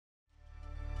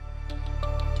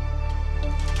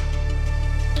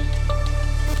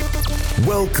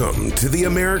Welcome to the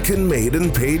American Made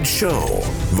and Paid Show,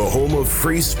 the home of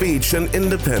free speech and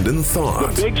independent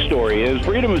thought. The big story is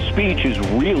freedom of speech is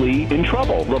really in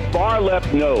trouble. The far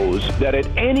left knows that at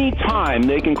any time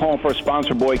they can call for a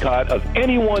sponsor boycott of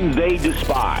anyone they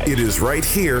despise. It is right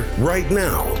here, right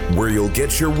now, where you'll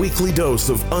get your weekly dose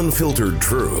of unfiltered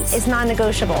truth. It's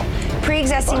non-negotiable.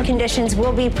 Pre-existing conditions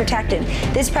will be protected.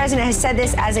 This president has said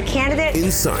this as a candidate.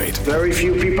 Insight. Very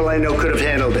few people I know could have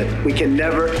handled it. We can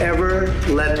never, ever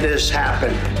let this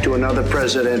happen to another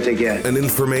president again. And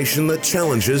information that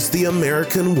challenges the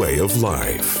American way of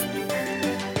life.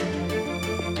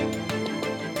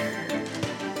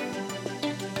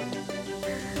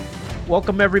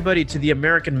 Welcome, everybody, to the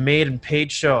American Made and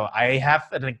Paid Show. I have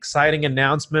an exciting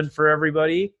announcement for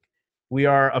everybody. We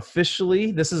are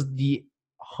officially, this is the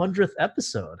 100th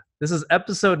episode. This is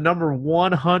episode number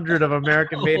 100 of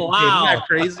American Made and Paid. Isn't that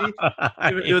crazy?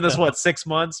 We've been doing this, 6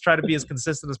 months? Try to be as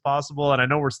consistent as possible. And I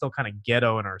know we're still kind of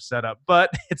ghetto in our setup,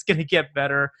 but it's going to get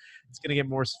better. It's going to get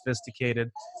more sophisticated.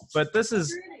 But this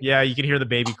is, yeah, you can hear the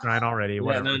baby crying already.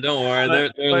 Yeah, no, don't worry.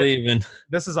 They're leaving.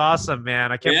 This is awesome,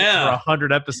 man. I can't believe we're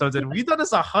 100 episodes. And we've done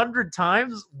this 100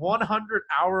 times,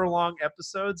 100-hour-long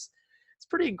episodes. It's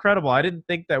pretty incredible. I didn't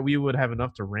think that we would have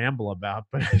enough to ramble about,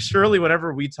 but surely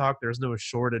whenever we talk, there's no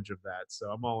shortage of that. So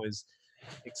I'm always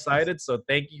excited. So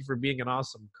thank you for being an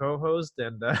awesome co-host.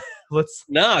 And let's...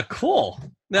 Cool.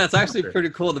 No, it's actually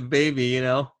pretty cool, the baby, you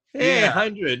know. Hey,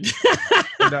 100.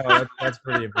 No, that's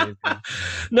pretty amazing.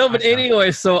 No, but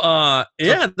anyway, so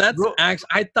that's actually,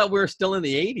 I thought we were still in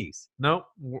the 80s. No,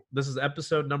 this is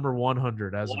episode number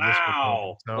 100 as of this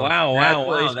recording. So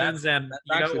wow. That's you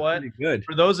know what? Good.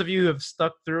 For those of you who have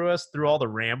stuck through us through all the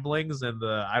ramblings and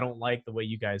the I don't like the way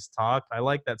you guys talk. I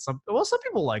like that some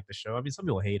people like the show. I mean, some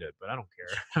people hate it, but I don't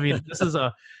care. I mean, this is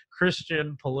a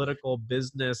Christian, political,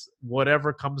 business,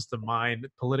 whatever comes to mind,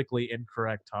 politically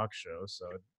incorrect talk show. So,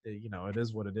 you know, it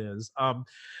is what it is.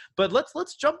 But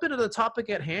let's jump into the topic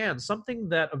at hand. Something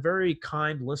that a very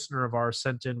kind listener of ours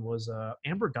sent in was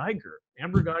Amber Geiger.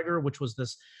 Amber Geiger, which was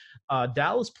this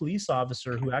Dallas police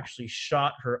officer who actually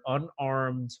shot her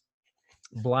unarmed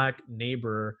black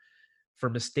neighbor for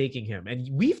mistaking him. And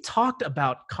we've talked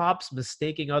about cops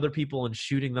mistaking other people and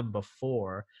shooting them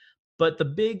before. But the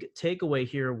big takeaway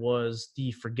here was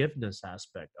the forgiveness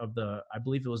aspect of I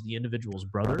believe it was the individual's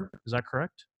brother. Is that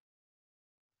correct?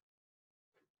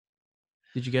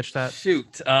 Did you catch that?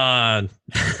 Shoot.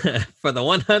 For the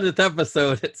 100th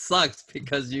episode, it sucks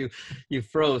because you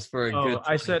froze for a good time.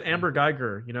 I said Amber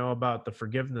Geiger, you know, about the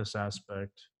forgiveness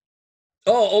aspect.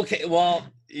 Oh, okay. Well,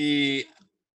 yeah,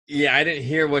 I didn't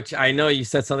hear I know you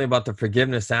said something about the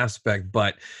forgiveness aspect,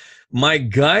 but my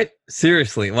gut,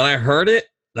 seriously, when I heard it,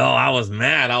 I was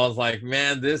mad. I was like,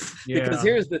 man, because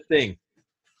here's the thing.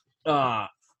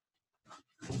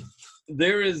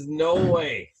 There is no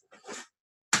way.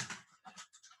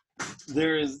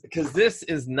 Because this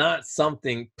is not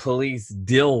something police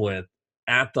deal with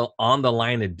on the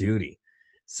line of duty.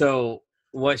 So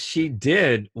what she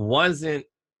did wasn't,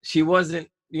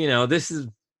 you know, this is,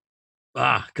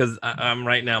 because I'm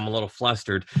right now, I'm a little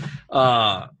flustered,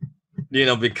 you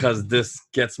know, because this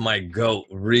gets my goat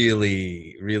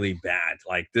really, really bad.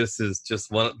 Like this is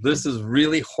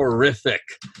really horrific.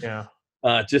 Yeah.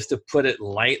 Just to put it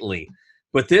lightly.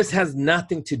 But this has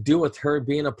nothing to do with her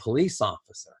being a police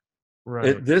officer.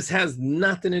 Right. This has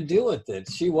nothing to do with it.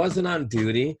 She wasn't on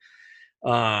duty.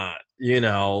 You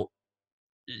know,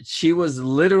 she was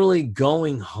literally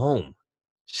going home.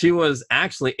 She was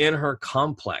actually in her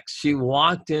complex. She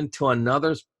walked into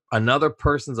another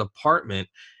person's apartment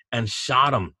and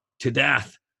shot him to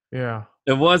death. Yeah.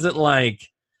 It wasn't like,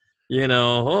 you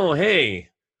know, oh, hey,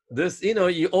 this, you know,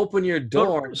 you open your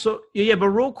door. But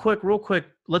real quick,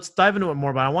 let's dive into it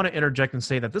more. But I want to interject and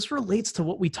say that this relates to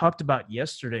what we talked about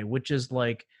yesterday, which is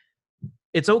like,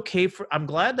 it's okay I'm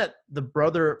glad that the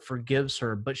brother forgives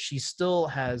her, but she still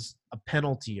has a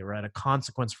penalty, right? A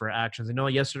consequence for her actions. I know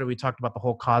yesterday we talked about the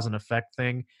whole cause and effect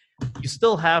thing. You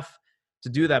still have to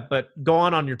do that, but go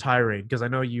on your tirade, because I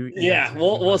know you. Yeah,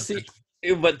 we'll see.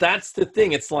 But that's the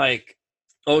thing. It's like,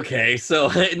 okay,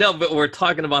 so no, but we're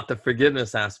talking about the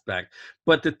forgiveness aspect.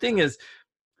 But the thing is,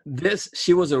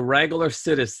 she was a regular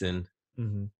citizen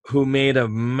who made a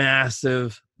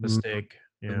massive mistake.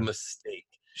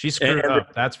 She screwed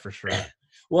up, that's for sure.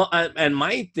 Well, and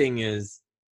my thing is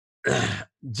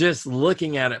just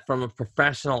looking at it from a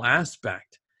professional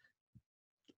aspect.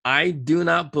 I do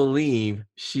not believe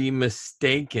she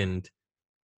mistaken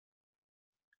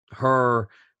her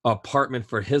apartment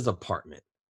for his apartment.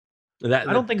 I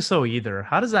don't think so either.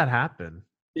 How does that happen?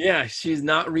 Yeah, she's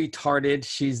not retarded.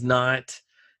 She's not,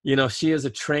 You know, she is a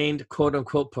trained, quote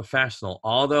unquote, professional.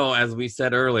 Although, as we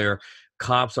said earlier,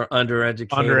 cops are undereducated.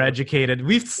 Undereducated.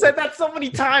 We've said that so many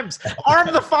times. Arm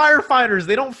the firefighters.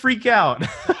 They don't freak out.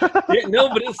 Yeah, no,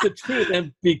 but it's the truth.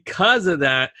 And because of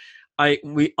that,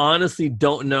 we honestly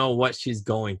don't know what she's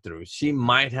going through. She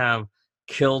might have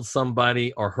killed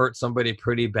somebody or hurt somebody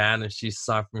pretty bad, and she's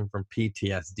suffering from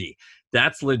PTSD.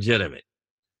 That's legitimate.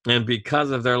 And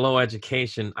because of their low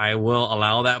education, I will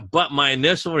allow that. But my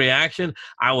initial reaction,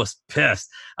 I was pissed.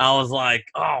 I was like,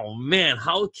 oh, man,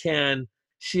 how can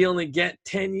she only get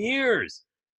 10 years?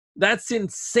 That's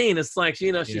insane. It's like,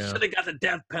 you know, she should have got the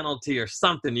death penalty or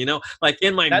something, you know, like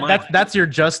in my mind. That's your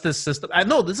justice system. I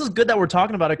know this is good that we're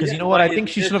talking about it because you know what? I think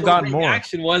she should have gotten more.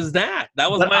 Action was that. That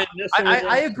was my initial reaction.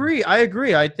 I agree. I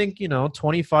agree. I think,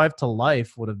 25 to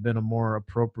life would have been a more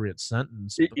appropriate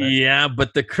sentence. Yeah,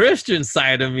 but the Christian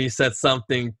side of me said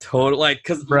something total, like,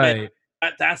 because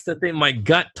that's the thing. My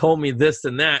gut told me this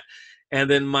and that. And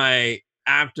then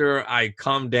after I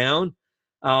calmed down,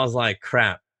 I was like,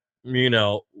 crap. We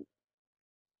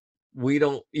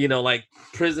don't, like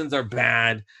prisons are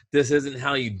bad. This isn't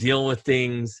how you deal with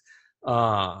things.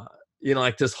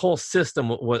 Like this whole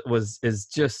system is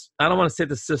just, I don't want to say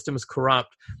the system is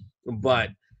corrupt,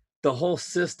 but the whole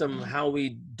system, how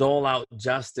we dole out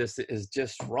justice is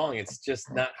just wrong. It's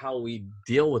just not how we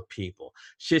deal with people.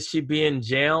 Should she be in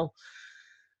jail?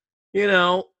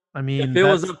 I mean, if it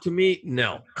was up to me,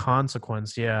 no.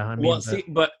 Consequence, yeah. I mean,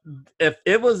 but if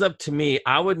it was up to me,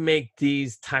 I would make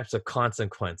these types of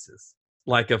consequences.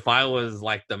 Like if I was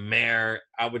like the mayor,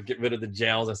 I would get rid of the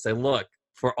jails and say, look,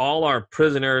 for all our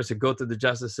prisoners who go through the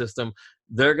justice system,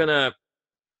 they're going to,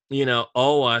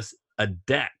 owe us a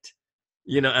debt,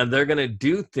 and they're going to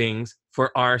do things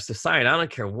for our society. I don't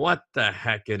care what the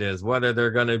heck it is, whether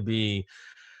they're going to be,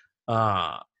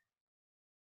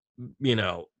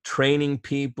 training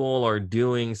people or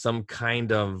doing some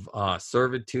kind of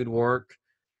servitude work,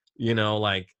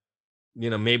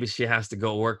 maybe she has to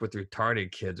go work with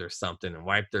retarded kids or something and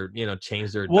wipe their,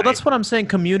 change their. Well, that's what I'm saying.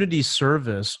 Community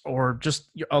service, or just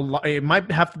it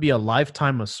might have to be a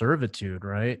lifetime of servitude,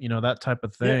 right? That type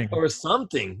of thing, or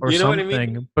something. Or something, what I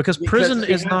mean? Because prison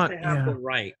is not have the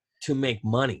right to make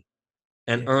money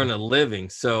and earn a living.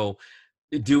 So,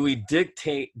 do we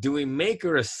make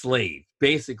her a slave?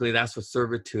 Basically, that's what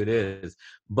servitude is.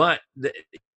 But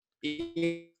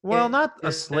not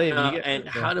a slave.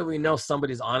 How do we know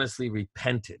somebody's honestly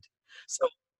repented? So,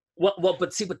 but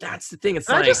that's the thing. It's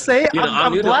Can I just say,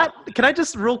 I'm glad. Can I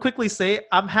just real quickly say,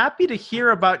 I'm happy to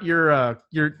hear about your.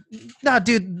 Nah,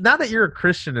 dude. Now that you're a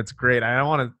Christian, it's great. I don't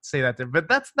want to say that there, but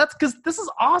that's because this is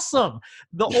awesome.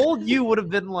 The old you would have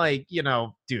been like,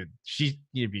 dude,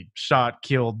 you'd be shot,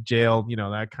 killed, jailed,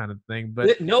 that kind of thing.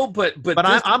 But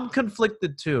I'm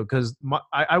conflicted too, because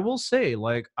I will say,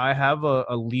 like, I have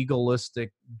a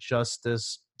legalistic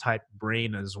justice type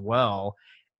brain as well.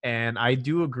 And I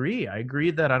do agree. I agree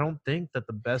that I don't think that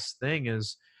the best thing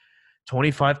is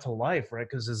 25 to life, right?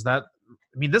 Because this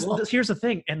here's the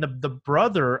thing. And the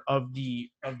brother of the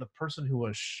person who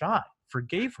was shot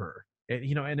forgave her.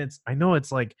 And I know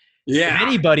it's like,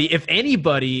 if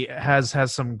anybody has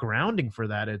some grounding for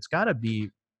that, it's got to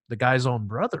be the guy's own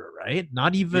brother, right?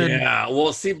 Not even. Yeah.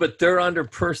 Well, see, but they're under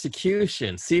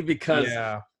persecution. See, because.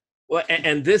 Yeah. Well,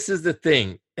 and this is the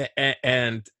thing.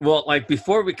 And like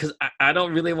before, because I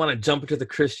don't really want to jump into the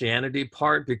Christianity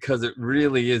part because it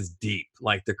really is deep.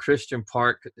 Like the Christian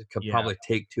part could probably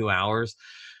take 2 hours,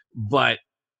 but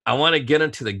I want to get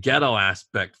into the ghetto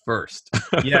aspect first.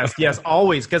 Yes,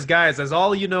 always. Because guys, as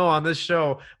all you know on this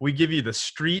show, we give you the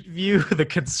street view, the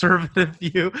conservative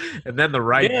view, and then the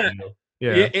right view.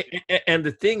 Yeah. And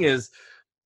the thing is,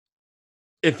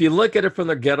 if you look at it from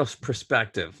the ghetto's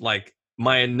perspective, like,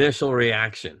 my initial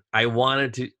reaction, I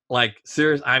wanted to, like,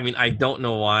 serious. I mean, I don't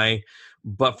know why,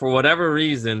 but for whatever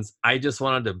reasons, I just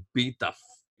wanted to beat the,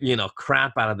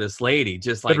 crap out of this lady.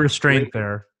 Just like restraint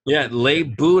there. Yeah, lay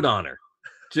boot on her.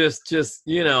 Just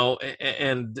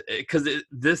and because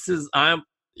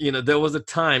there was a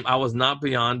time I was not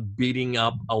beyond beating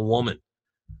up a woman.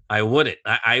 I wouldn't.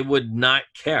 I would not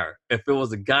care if it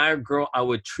was a guy or girl. I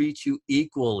would treat you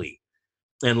equally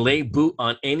and lay boot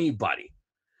on anybody.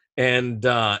 And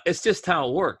it's just how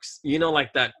it works.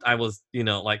 Like that, I was,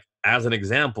 like as an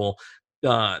example,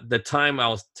 the time I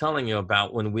was telling you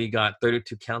about when we got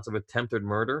 32 counts of attempted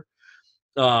murder.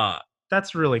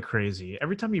 That's really crazy.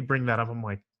 Every time you bring that up, I'm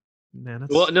like, man,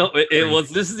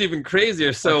 that's this is even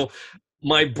crazier. So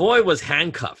my boy was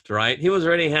handcuffed, right? He was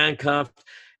already handcuffed.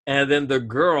 And then the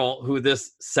girl who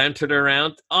this centered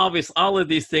around, obviously, all of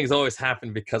these things always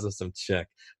happen because of some chick.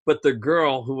 But the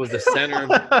girl who was the center of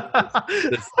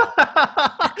this,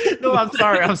 No,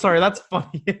 I'm sorry. That's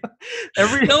funny.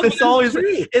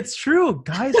 It's true.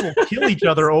 Guys will kill each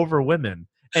other over women.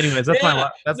 Anyways, that's the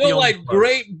only like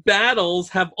great battles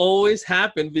have always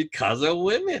happened because of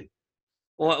women.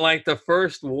 Like the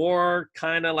first war,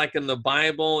 kind of like in the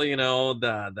Bible,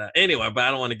 anyway, but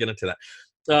I don't want to get into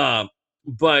that.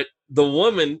 But the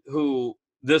woman who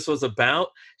this was about,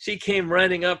 she came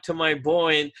running up to my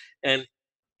boy and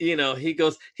he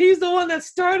goes, he's the one that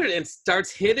started, and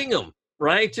starts hitting him,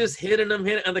 right? Just hitting him,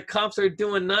 and the cops are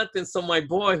doing nothing. So my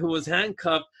boy, who was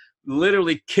handcuffed,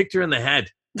 literally kicked her in the head.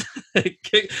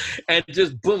 And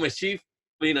just boom, and she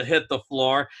hit the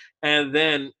floor, and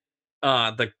then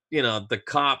the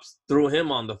cops threw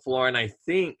him on the floor, and I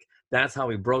think that's how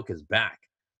he broke his back,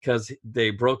 because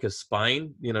they broke his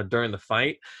spine during the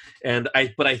fight.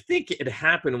 But I think it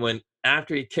happened when,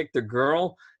 after he kicked the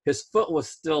girl, his foot was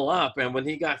still up, and when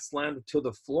he got slammed to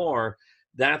the floor,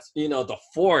 that's the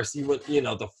force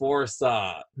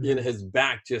his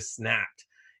back just snapped,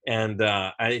 and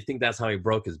I think that's how he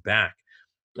broke his back.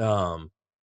 But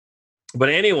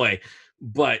anyway,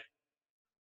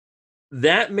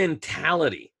 that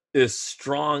mentality is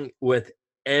strong with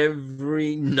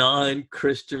every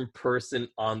non-Christian person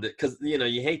on the, because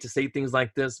you hate to say things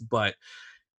like this, but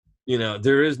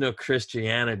there is no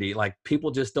Christianity. Like,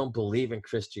 people just don't believe in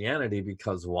Christianity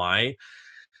because why?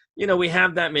 We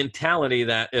have that mentality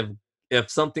that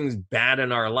if something's bad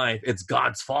in our life, it's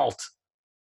God's fault.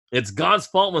 It's God's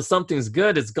fault when something's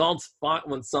good. It's God's fault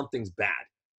when something's bad.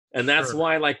 And that's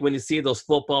why, like, when you see those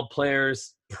football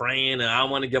players praying, and I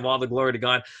want to give all the glory to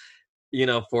God,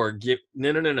 no,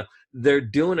 they're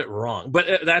doing it wrong.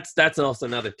 But that's also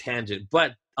another tangent.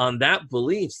 But on that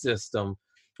belief system,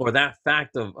 or that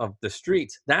fact of the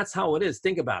streets, that's how it is.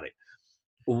 Think about it.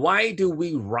 Why do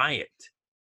we riot?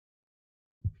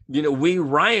 We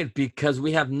riot because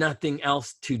we have nothing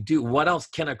else to do. What else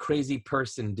can a crazy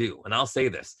person do? And I'll say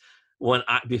this: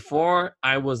 before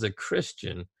I was a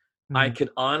Christian, I could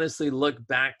honestly look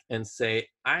back and say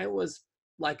I was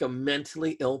like a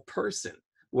mentally ill person.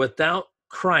 Without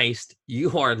Christ,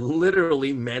 you are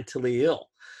literally mentally ill.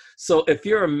 So if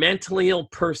you're a mentally ill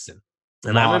person,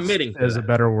 and lost I'm admitting is a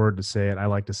better word to say it. I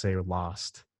like to say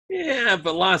lost. Yeah,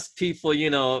 but lost people,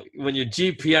 when your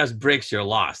GPS breaks, you're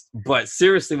lost. But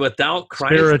seriously, without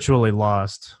Christ, spiritually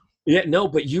lost. Yeah, no,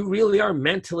 but you really are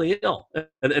mentally ill.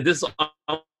 And this,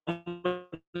 I'm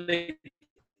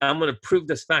going to prove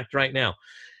this fact right now.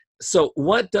 So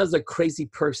what does a crazy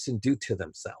person do to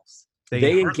themselves?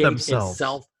 They engage themselves in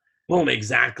self. Boom,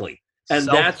 exactly. And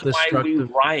that's why we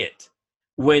riot.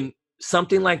 When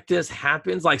something like this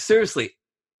happens, like, seriously,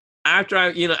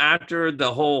 after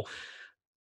the whole,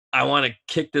 I want to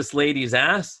kick this lady's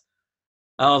ass,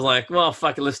 I was like, well,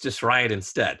 fuck it, let's just riot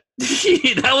instead.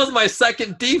 That was my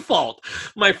second default.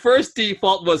 My first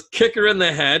default was kick her in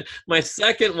the head. My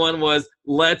second one was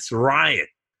let's riot.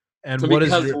 And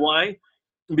why?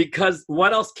 Because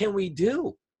what else can we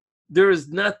do? There is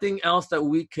nothing else that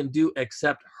we can do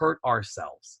except hurt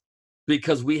ourselves,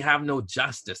 because we have no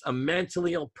justice. A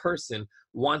mentally ill person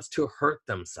wants to hurt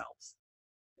themselves.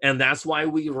 And that's why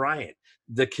we riot.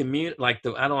 The community, I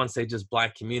don't want to say just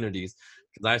black communities,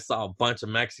 because I saw a bunch of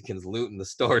Mexicans looting the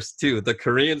stores too. The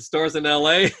Korean stores in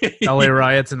LA. LA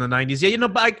riots in the 90s. Yeah,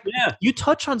 but you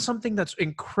touch on something that's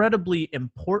incredibly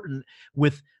important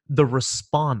with the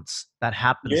response that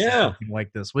happens to something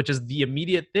like this, which is the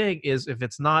immediate thing is, if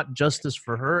it's not justice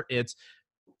for her, it's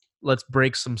let's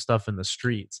break some stuff in the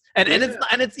streets. And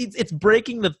it's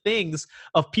breaking the things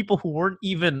of people who weren't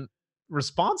even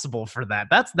responsible for that.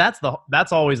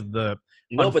 That's always the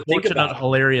unfortunate,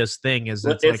 hilarious thing is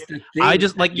it's like, I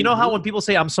just like, how when people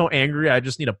say I'm so angry, I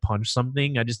just need to punch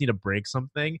something, I just need to break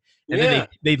something, and then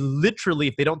they literally,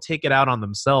 if they don't take it out on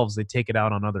themselves, they take it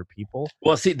out on other people.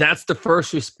 Well, see, that's the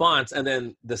first response, and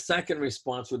then the second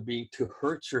response would be to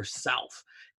hurt yourself.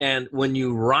 And when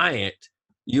you riot,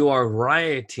 you are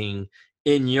rioting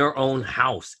in your own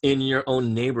house, in your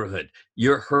own neighborhood.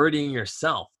 You're hurting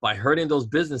yourself. By hurting those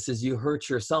businesses, you hurt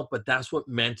yourself, but that's what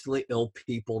mentally ill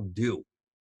people do.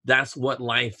 That's what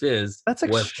life is. That's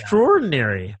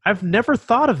extraordinary. I've never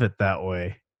thought of it that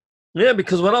way. Yeah,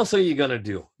 because what else are you going to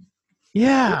do?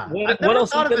 Yeah. I've never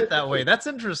thought of it that way. That's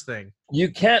interesting.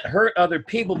 You can't hurt other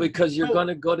people because you're going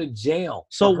to go to jail.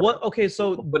 So what? Okay,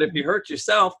 so. But if you hurt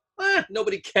yourself,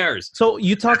 nobody cares. So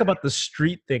you talk about the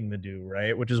street thing to do,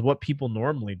 right? Which is what people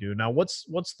normally do. Now, what's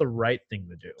the right thing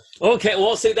to do? Okay,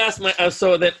 well, see, that's my.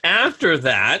 So then after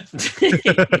that,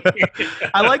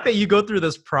 I like that you go through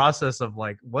this process of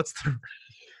like, what's the.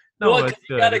 No, well, it's 'cause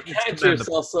you good. gotta It's catch commendable.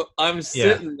 yourself. So I'm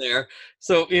sitting there.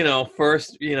 So,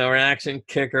 first, reaction,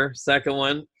 kicker. Second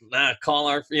one, call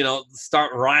our,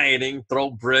 start rioting,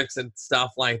 throw bricks and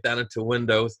stuff like that into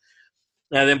windows.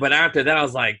 And then, but after that, I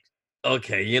was like,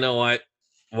 okay, you know what?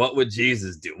 What would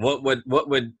Jesus do? What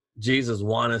would Jesus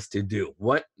want us to do?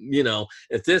 What,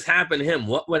 if this happened to him,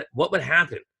 what would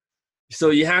happen?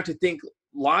 So you have to think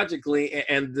logically,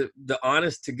 and the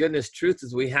honest to goodness truth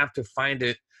is we have to find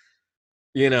it.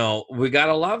 We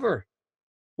gotta love her.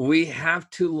 We have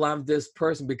to love this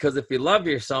person, because if you love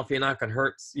yourself, you're not gonna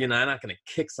hurt. You're not gonna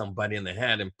kick somebody in the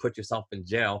head and put yourself in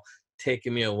jail,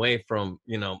 taking me away from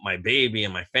my baby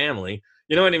and my family.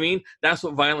 You know what I mean? That's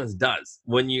what violence does.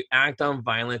 When you act on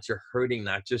violence, you're hurting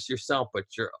not just yourself, but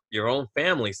your own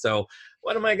family. So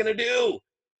what am I gonna do?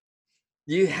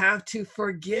 You have to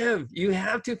forgive. You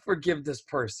have to forgive this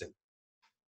person.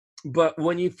 But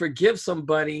when you forgive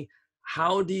somebody,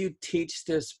 how do you teach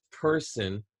this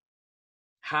person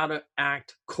how to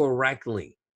act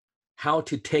correctly? How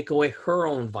to take away her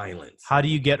own violence? How do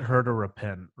you get her to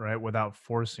repent, right, without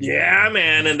forcing her? Yeah,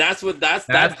 man, and that's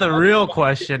the real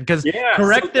question. Because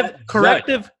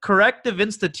corrective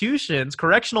institutions,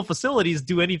 correctional facilities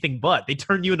do anything but. They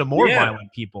turn you into more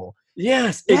violent people.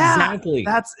 Yes, Yeah, exactly.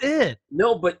 That's it.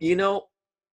 No, but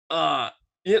so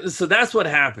that's what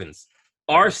happens.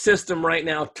 Our system right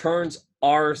now turns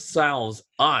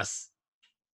us,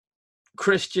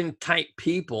 Christian type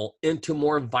people, into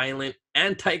more violent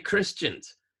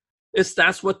anti-Christians.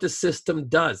 That's what the system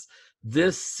does.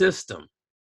 This system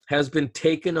has been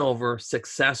taken over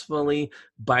successfully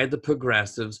by the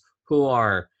progressives, who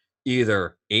are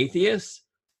either atheists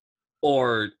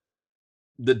or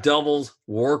the devil's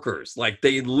workers. Like,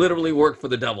 they literally work for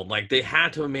the devil. Like, they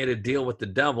had to have made a deal with the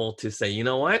devil to say, you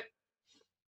know what?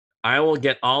 I will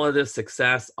get all of this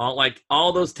success,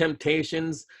 all those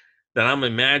temptations that I'm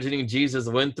imagining Jesus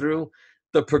went through.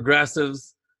 The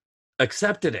progressives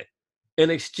accepted it in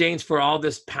exchange for all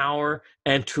this power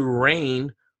and to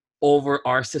reign over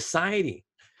our society.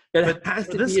 But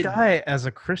this guy, as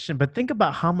a Christian, but think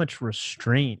about how much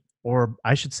restraint, or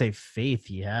I should say faith,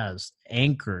 he has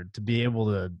anchored to be able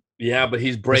to. Yeah, but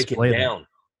he's breaking it down.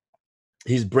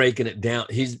 He's breaking it down.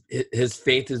 His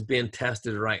faith is being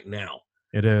tested right now.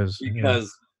 It is, because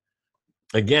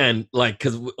again,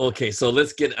 so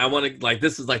let's get. I want to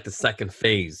this is like the second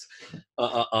phase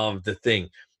of the thing.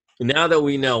 Now that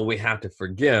we know we have to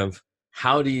forgive,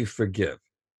 how do you forgive?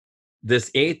 This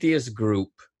atheist group,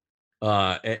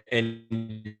 and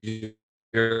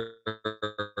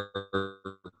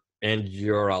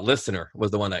your listener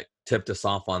was the one that tipped us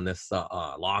off on this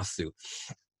lawsuit.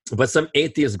 But some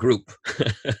atheist group,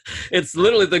 it's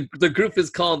literally the group is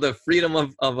called the Freedom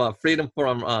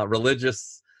from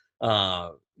Religious,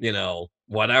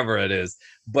 whatever it is.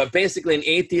 But basically, an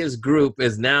atheist group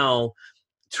is now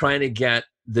trying to get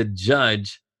the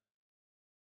judge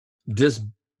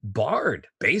disbarred,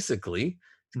 basically,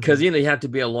 because you have to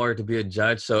be a lawyer to be a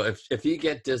judge. So if you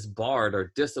get disbarred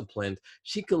or disciplined,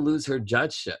 she could lose her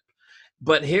judgeship.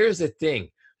 But here's the thing: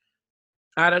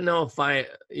 I don't know if I'm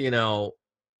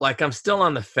still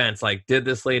on the fence. Like, did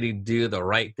this lady do the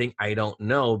right thing? I don't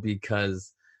know,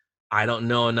 because I don't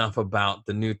know enough about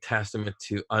the New Testament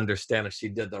to understand if she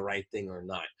did the right thing or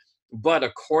not. But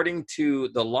according to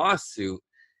the lawsuit,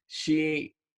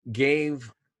 she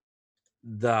gave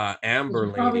the Amber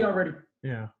lady. Probably already.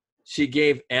 Yeah. She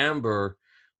gave Amber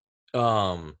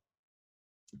a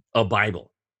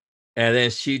Bible, and then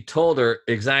she told her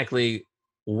exactly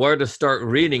where to start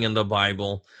reading in the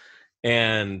Bible,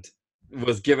 and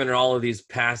was giving her all of these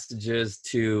passages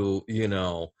to,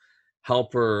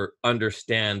 help her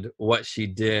understand what she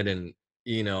did, and,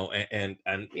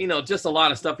 and just a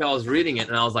lot of stuff. I was reading it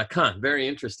and I was like, very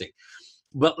interesting.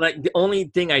 But the only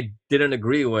thing I didn't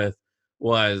agree with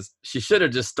was she should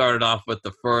have just started off with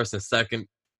the first and second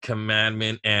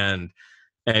commandment and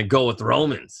go with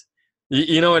Romans.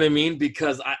 You know what I mean?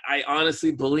 Because I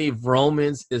honestly believe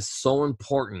Romans is so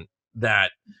important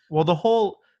that. Well, the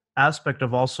whole aspect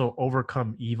of also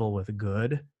overcome evil with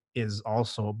good is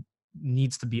also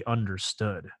needs to be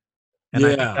understood. And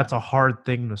I think that's a hard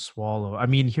thing to swallow. I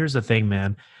mean, here's the thing,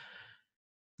 man.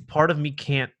 Part of me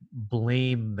can't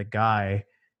blame the guy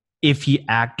if he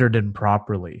acted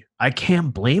improperly. I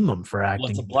can't blame him for acting.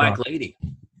 Well, it's a black lady.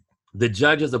 The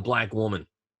judge is a black woman.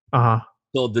 Uh-huh.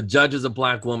 So the judge is a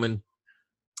black woman,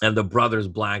 and the brother's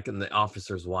black, and the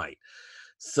officer's white.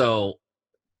 So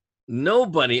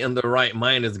nobody in the right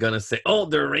mind is going to say, oh,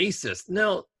 they're racist.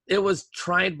 No, it was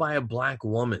tried by a black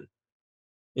woman,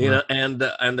 and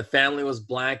the family was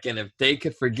black, and if they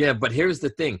could forgive. But here's the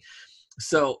thing.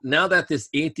 So now that this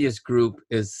atheist group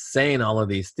is saying all of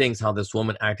these things, how this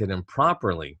woman acted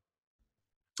improperly,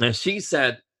 and she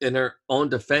said in her own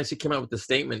defense, she came out with a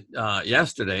statement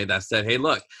yesterday that said, hey,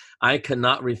 look, I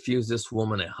cannot refuse this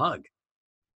woman a hug,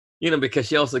 because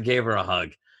she also gave her a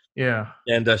hug. Yeah.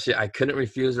 And I couldn't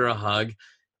refuse her a hug.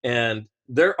 And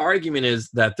their argument is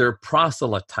that they're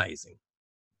proselytizing.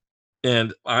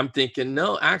 And I'm thinking,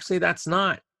 no, actually, that's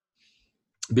not.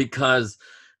 Because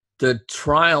the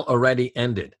trial already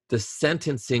ended. The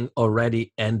sentencing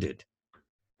already ended.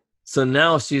 So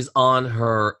now she's on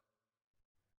her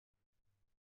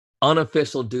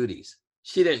unofficial duties.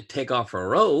 She didn't take off her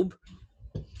robe,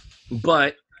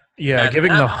 but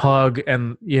giving the hug,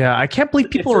 and I can't believe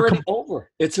people are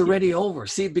over. It's already over.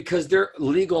 See, because their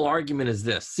legal argument is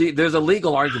this. See, there's a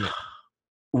legal argument.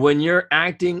 When you're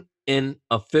acting in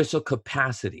official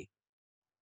capacity,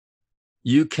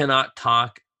 you cannot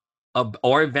talk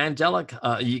or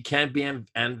you can't be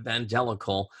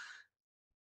evangelical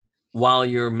while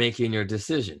you're making your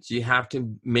decisions. You have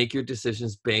to make your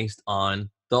decisions based on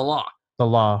the law. The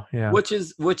law, yeah. Which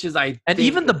is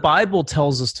even the Bible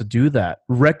tells us to do that.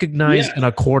 Recognized in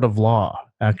a court of law,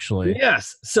 actually.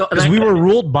 Yes. So because we were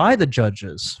ruled by the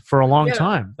judges for a long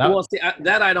time.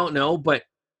 That I don't know, but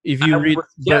if you read,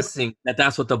 guessing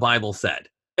that's what the Bible said.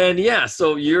 And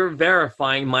so you're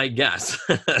verifying my guess.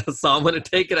 So I'm going to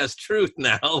take it as truth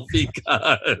now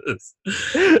because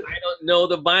I don't know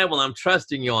the Bible. I'm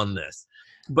trusting you on this.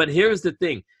 But here's the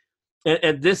thing.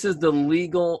 And this is the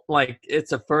legal,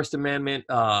 it's a First Amendment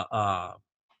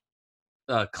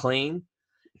claim.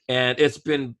 And it's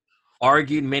been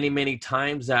argued many, many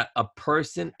times that a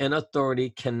person in authority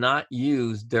cannot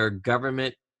use their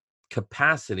government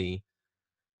capacity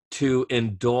to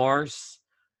endorse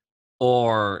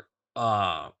or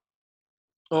I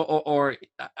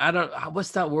don't,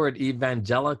 what's that word?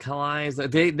 Evangelicalize?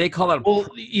 They call it. Well,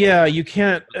 yeah, you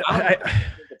can't.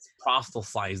 It's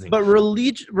proselytizing. But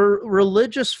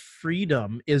religious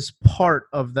freedom is part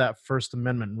of that First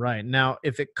Amendment right. Now,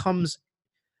 if it comes,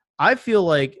 I feel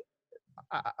like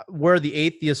where the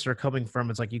atheists are coming from,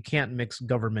 it's like you can't mix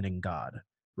government and God,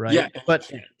 right? Yeah,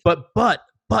 but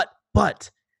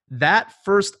that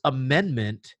First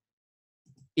Amendment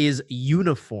is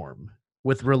uniform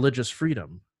with religious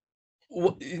freedom.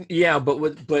 Well, yeah, but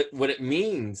what it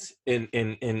means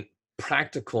in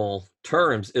practical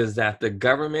terms is that the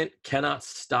government cannot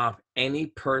stop any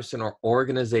person or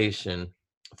organization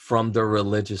from their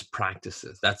religious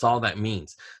practices. That's all that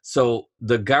means. So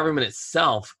the government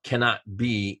itself cannot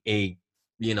be a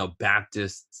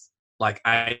Baptist,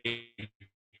 I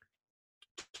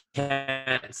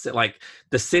can't say,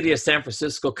 the city of San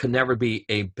Francisco could never be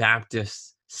a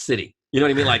Baptist city. You know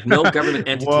what I mean? No government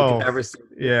entity could ever say.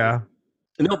 Yeah.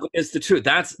 No, but it's the truth.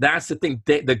 That's the thing.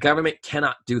 The government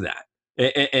cannot do that.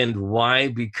 And why?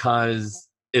 Because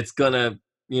it's going to,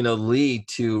 lead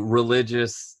to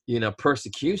religious,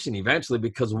 persecution eventually.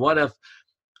 Because what if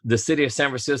the city of San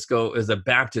Francisco is a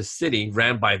Baptist city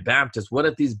ran by Baptists? What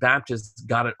if these Baptists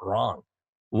got it wrong?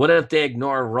 What if they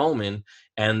ignore Roman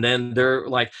and then they're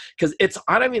because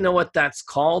I don't even know what that's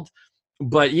called,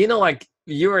 but you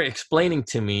were explaining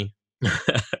to me,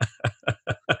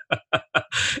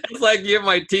 it's like you're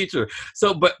my teacher.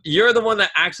 So, but you're the one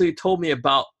that actually told me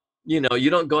about, you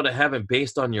don't go to heaven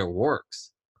based on your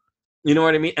works. You know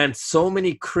what I mean? And so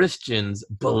many Christians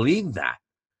believe that.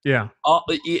 Yeah.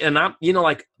 And I'm,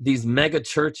 these mega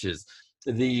churches,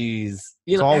 these,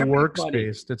 it's all works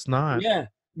based. It's not. Yeah.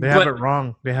 They have it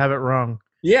wrong.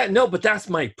 Yeah, no, but that's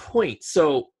my point.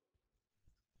 So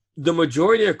the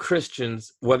majority of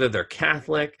Christians, whether they're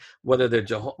Catholic, whether they're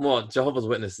Jehovah's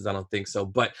Witnesses, I don't think so,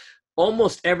 but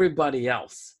almost everybody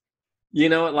else,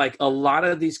 a lot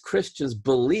of these Christians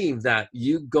believe that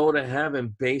you go to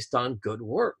heaven based on good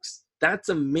works. That's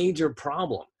a major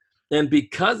problem. And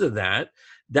because of that,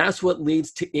 that's what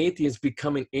leads to atheists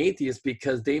becoming atheists,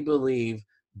 because they believe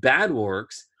bad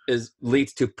works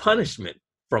leads to punishment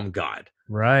from God.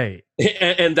 Right.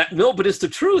 And that, no, but it's the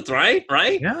truth, right?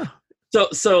 Yeah.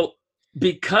 So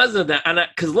because of that, and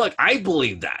because look, I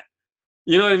believe that.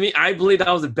 You know what I mean? I believe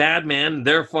I was a bad man,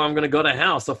 therefore I'm going to go to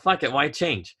hell. So fuck it, why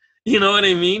change? You know what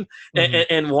I mean? Mm-hmm.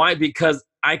 And why? Because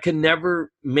I can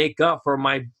never make up for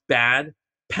my bad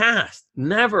past.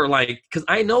 Never, because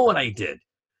I know what I did.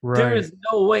 Right. There is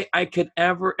no way I could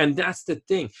ever, and that's the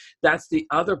thing. That's the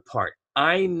other part.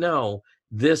 I know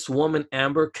this woman,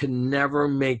 Amber, can never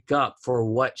make up for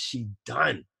what she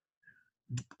done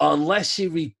unless she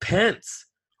repents.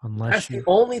 The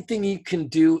only thing you can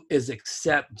do is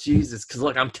accept Jesus. Because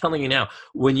look, I'm telling you now,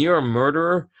 when you're a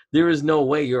murderer, there is no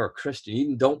way you're a Christian.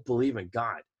 You don't believe in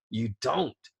God. You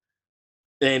don't.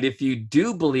 And if you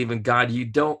do believe in God, you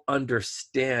don't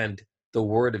understand the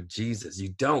word of Jesus. You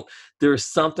don't. There's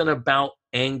something about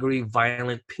angry,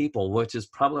 violent people, which is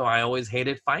probably why I always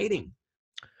hated fighting.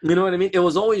 You know what I mean? It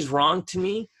was always wrong to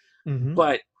me. Mhm.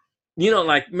 But, you know,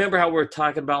 like, remember how we're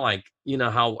talking about, like, you know,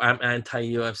 how I'm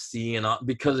anti-UFC and all,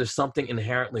 because there's something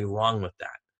inherently wrong with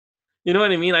that. You know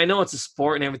what I mean? I know it's a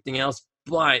sport and everything else,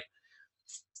 but,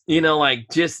 you know, like,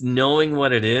 just knowing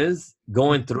what it is,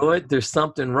 going through it, there's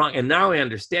something wrong. And now I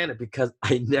understand it because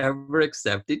I never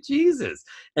accepted Jesus.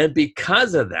 And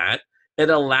because of that, it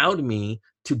allowed me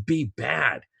to be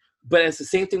bad. But it's the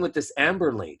same thing with this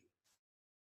Amber lady.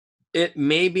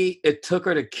 It took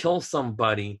her to kill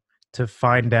somebody to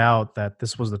find out that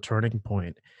this was the turning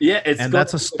point. Yeah, And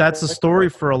that's a story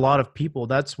for a lot of people.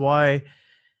 That's why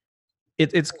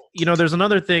it's you know, there's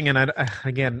another thing, and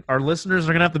again, our listeners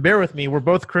are gonna have to bear with me. We're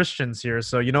both Christians here,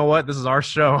 so you know what? This is our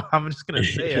show. I'm just gonna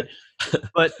say it.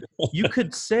 But you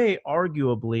could say,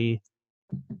 arguably,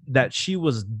 that she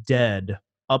was dead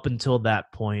up until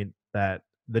that point that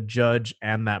the judge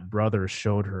and that brother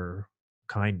showed her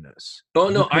kindness. Oh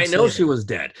no, You could I know say she that. was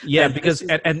dead. Yeah, And because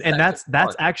this is and the that's second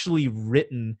part. actually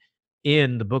written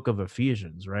in the book of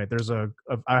Ephesians, right? There's I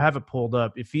have it pulled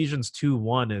up. Ephesians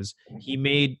 2:1 is he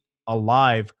made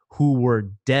alive who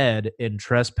were dead in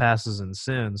trespasses and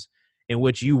sins, in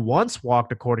which you once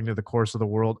walked according to the course of the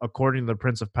world, according to the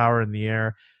prince of power in the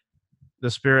air.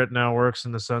 The spirit now works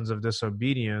in the sons of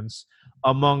disobedience,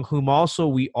 among whom also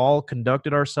we all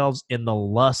conducted ourselves in the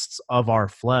lusts of our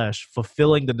flesh,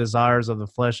 fulfilling the desires of the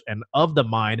flesh and of the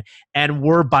mind, and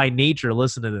were by nature,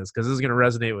 listen to this, because this is going to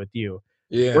resonate with you.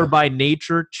 Yeah. We're by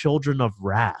nature children of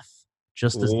wrath,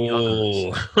 just as the others. Ooh.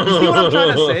 You see what I'm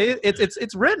trying to say?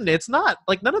 It's written. It's not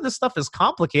like none of this stuff is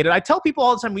complicated. I tell people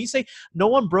all the time, when you say no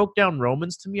one broke down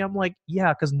Romans to me, I'm like,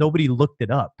 yeah, because nobody looked it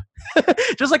up.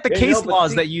 Just like the Yeah, case no, but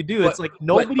laws see, that you do, but- it's like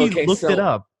nobody okay, looked it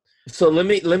up. So let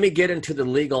me get into the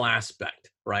legal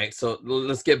aspect, right? So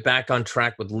let's get back on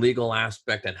track with legal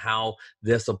aspect and how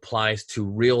this applies to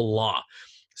real law.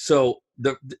 So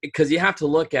because you have to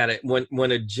look at it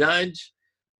when a judge,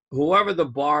 whoever the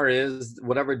bar is,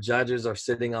 whatever judges are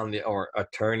sitting on or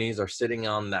attorneys are sitting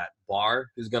on that bar,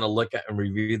 who's going to look at and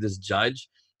review this judge,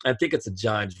 I think it's a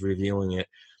judge reviewing it.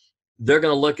 They're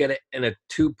going to look at it in a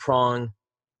two-prong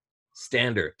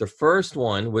standard. The first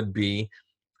one would be,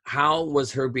 how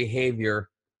was her behavior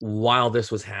while this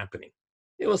was happening?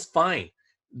 It was fine.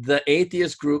 The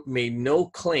atheist group made no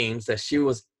claims that she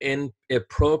was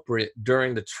inappropriate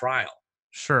during the trial.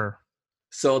 Sure.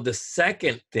 So the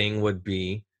second thing would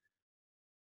be,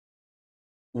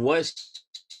 was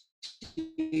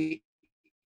she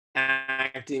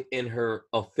acting in her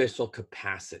official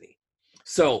capacity?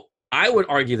 So I would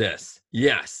argue this.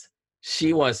 Yes,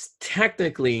 she was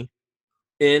technically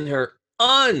in her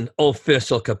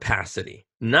unofficial capacity,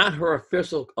 not her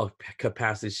official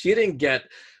capacity. She didn't get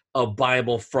a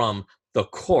Bible from the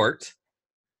court.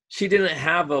 She didn't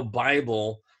have a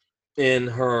Bible in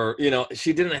her,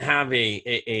 she didn't have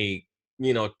a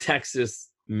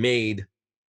Texas made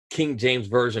King James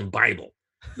Version Bible,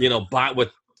 bought with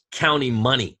county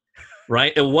money,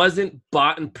 right? It wasn't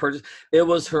bought and purchased. It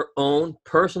was her own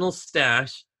personal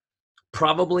stash,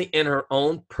 probably in her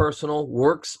own personal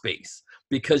workspace,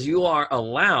 because you are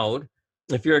allowed,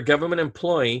 if you're a government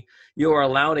employee, you are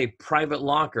allowed a private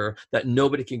locker that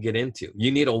nobody can get into.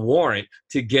 You need a warrant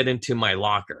to get into my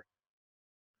locker,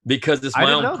 because it's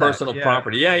my own personal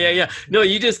property. Yeah. No,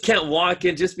 you just can't walk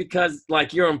in just because,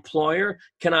 like, your employer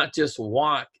cannot just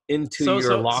walk into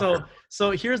your locker.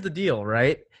 So here's the deal,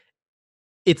 right?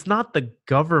 It's not the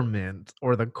government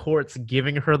or the courts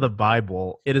giving her the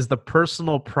Bible. It is the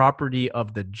personal property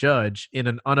of the judge in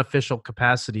an unofficial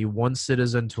capacity, one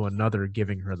citizen to another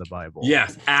giving her the Bible.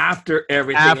 Yes, after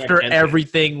everything.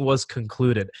 Everything was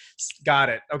concluded. Got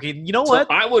it. Okay, you know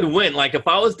what? I would win. Like, if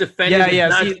I was defending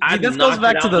this goes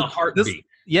back to the heartbeat.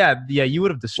 Yeah, you would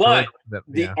have destroyed them.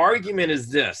 The argument is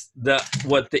this: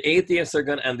 what the atheists are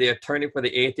gonna, and the attorney for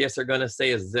the atheists are gonna say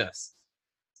is this.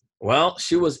 Well,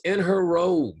 she was in her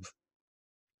robe,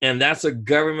 and that's a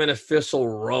government official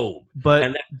robe.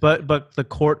 But the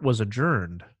court was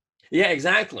adjourned. Yeah,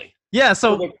 exactly. Yeah,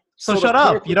 so shut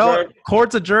up.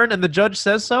 Court's adjourned, and the judge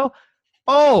says so.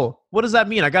 Oh, what does that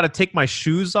mean? I got to take my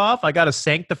shoes off. I got to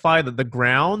sanctify the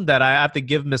ground. That I have to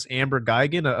give Miss Amber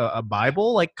Guygen a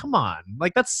Bible. Like, come on,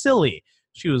 like, that's silly.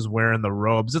 She was wearing the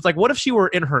robes. It's like, what if she were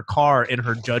in her car in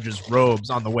her judge's robes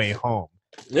on the way home?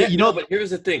 Yeah, but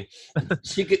here's the thing.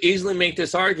 She could easily make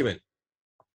this argument.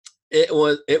 It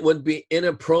would be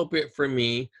inappropriate for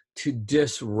me to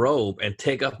disrobe and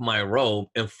take off my robe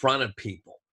in front of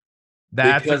people.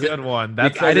 That's because a good one. I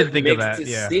because didn't it think of makes that. it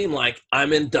Yeah. seem like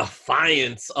I'm in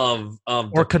defiance of Or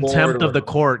the contempt court of the or,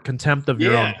 court, contempt of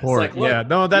your own it's court. like, look, Yeah.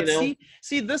 No, you know,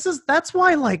 see, that's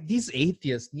why like these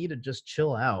atheists need to just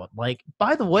chill out. Like,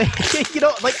 by the way,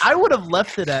 like I would have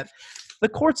left it at the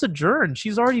court's adjourned.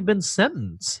 She's already been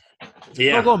sentenced.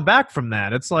 No going back from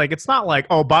that. It's like it's not like,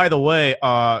 oh, by the way,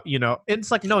 it's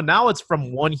like no, now it's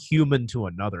from one human to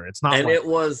another. It's not and like it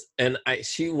was, and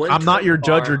she went. I'm not your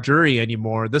judge or far. jury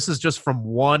anymore. This is just from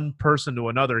one person to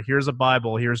another. Here's a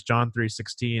Bible. Here's John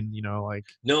 3:16. Like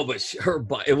No, but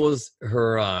it was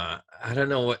her. I don't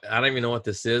know what. I don't even know what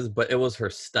this is, but it was her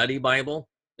study Bible.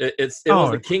 It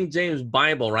was the King James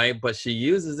Bible, right? But she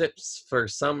uses it for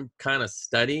some kind of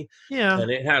study. Yeah, and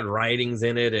it had writings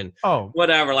in it and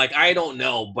whatever. Like I don't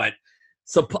know, but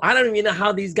so I don't even know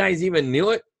how these guys even knew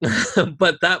it.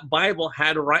 But that Bible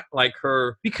had like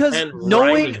her because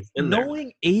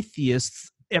knowing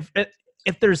atheists,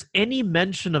 if there's any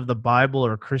mention of the Bible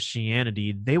or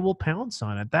Christianity, they will pounce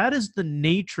on it. That is the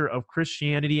nature of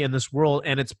Christianity in this world,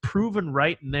 and it's proven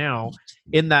right now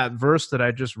in that verse that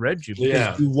I just read you.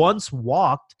 Because you once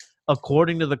walked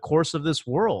according to the course of this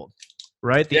world,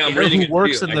 right? The heir who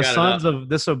works in the sons of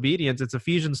disobedience. It's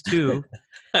Ephesians 2.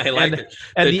 I like it.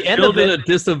 And the end of it,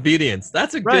 disobedience.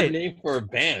 That's a good name for a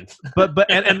band. But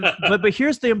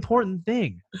here's the important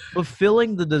thing: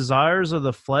 fulfilling the desires of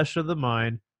the flesh of the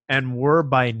mind. And were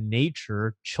by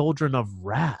nature children of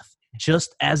wrath,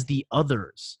 just as the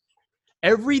others.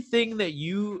 Everything that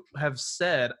you have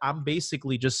said, I'm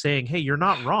basically just saying, hey, you're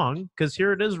not wrong, because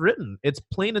here it is written. It's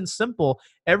plain and simple.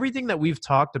 Everything that we've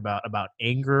talked about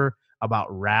anger, about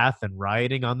wrath and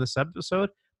rioting on this episode,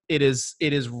 it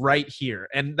is right here.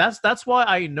 And that's why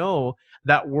I know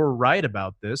that we're right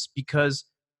about this, because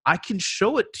I can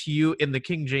show it to you in the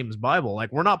King James Bible.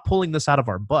 Like, we're not pulling this out of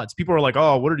our butts. People are like,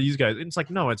 oh, what are these guys? And it's like,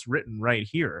 no, it's written right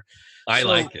here. I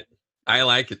like it. I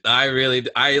like it. I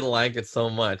like it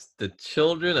so much. The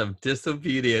children of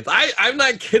disobedience. I'm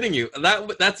not kidding you.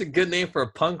 That's a good name for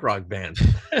a punk rock band.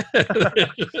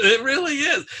 It really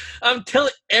is. I'm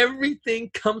telling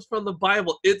everything comes from the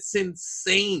Bible. It's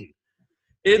insane.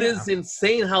 It is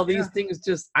insane how these things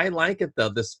just, I like it though.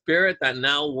 The spirit that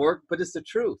now work, but it's the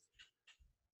truth.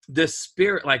 The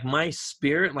spirit, like my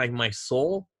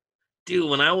soul, dude,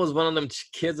 when I was one of them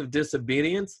kids of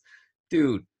disobedience,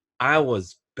 dude, I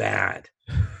was bad.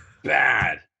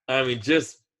 I mean,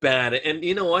 just bad. And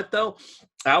you know what, though?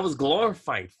 I was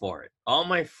glorified for it. All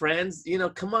my friends,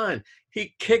 come on.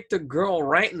 He kicked a girl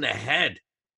right in the head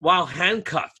while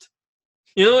handcuffed.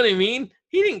 You know what I mean?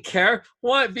 He didn't care.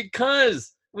 What?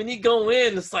 Because when you go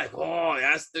in, it's like, oh,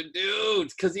 that's the dude.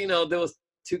 Because, there was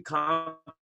 2 cops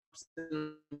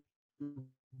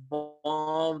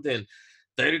involved and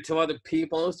 32 other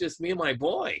people. It was just me and my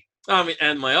boy. I mean,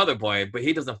 and my other boy, but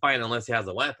he doesn't fight unless he has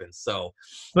a weapon. So,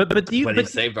 but he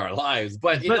saved our lives.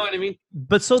 But you know what I mean?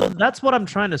 But so that's what I'm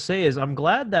trying to say is I'm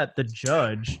glad that the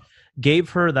judge gave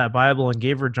her that Bible and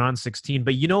gave her John 16.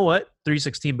 But you know what?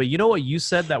 3:16. But you know what you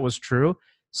said that was true?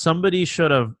 Somebody should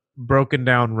have broken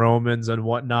down Romans and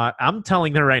whatnot. I'm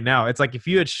telling her right now, it's like if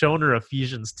you had shown her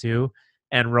Ephesians 2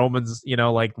 and Romans,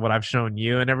 like what I've shown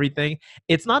you and everything,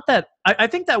 it's not that I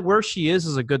think that where she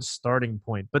is a good starting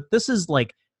point. But this is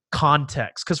like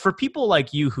context, because for people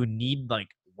like you who need like,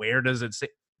 where does it say?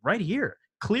 Right here,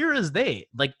 clear as day.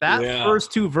 Like that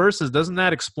first 2 verses, doesn't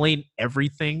that explain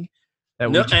everything?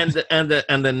 And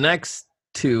the next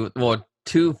 2, well,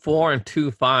 2:4 and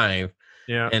 2:5,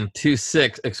 and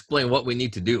 2:6 explain what we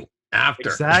need to do after.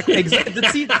 Exactly.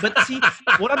 see,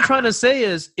 what I'm trying to say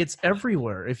is it's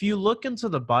everywhere. If you look into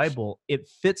the Bible, it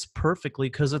fits perfectly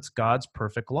because it's God's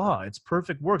perfect law. It's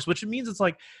perfect works, which means it's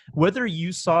like whether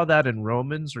you saw that in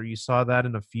Romans or you saw that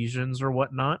in Ephesians or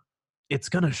whatnot, it's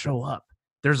going to show up.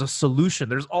 There's a solution.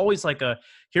 There's always like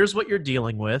here's what you're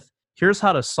dealing with. Here's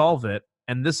how to solve it.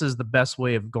 And this is the best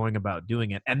way of going about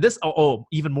doing it. And this,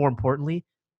 even more importantly,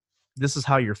 this is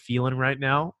how you're feeling right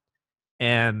now.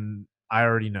 And I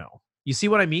already know. You see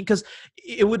what I mean? Because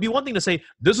it would be one thing to say,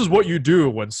 this is what you do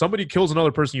when somebody kills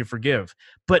another person, you forgive.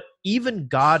 But even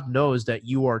God knows that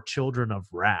you are children of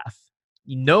wrath.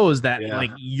 He knows that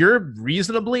like you're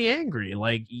reasonably angry.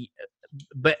 Like,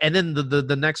 and then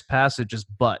the next passage is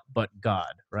but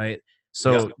God, right?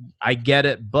 So I get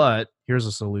it, but here's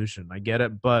a solution. I get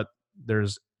it, but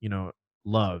there's,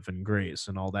 love and grace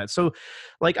and all that. So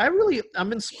like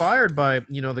I'm inspired by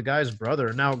the guy's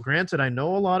brother. Now granted, I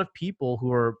know a lot of people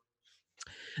who are,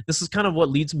 this is kind of what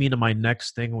leads me to my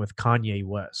next thing with Kanye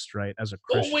West, right? As a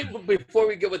Christian. Oh, wait, before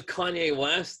we get with Kanye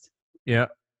West,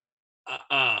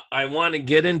 I want to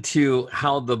get into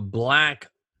how the Black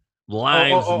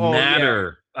Lives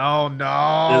Matter Oh is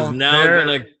no!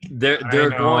 now they're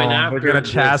going after. They're gonna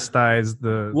this- chastise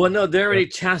the. Well, no, they're already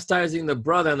chastising the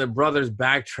brother, and the brother's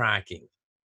backtracking.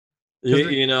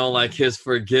 You know, like his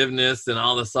forgiveness and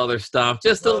all this other stuff.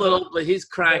 Just a little, but he's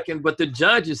cracking. But the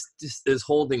judge is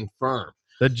holding firm.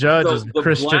 The judge So is the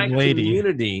Christian black lady.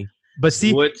 community, But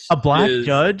see, which a black is-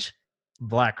 judge,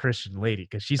 black Christian lady,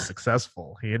 because she's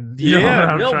successful. You know what yeah,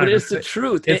 I'm no, trying but to it's the say?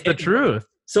 truth. It's the truth.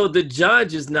 So the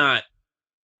judge is not,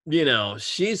 you know,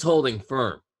 she's holding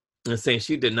firm and saying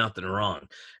she did nothing wrong,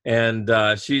 and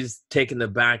she's taking the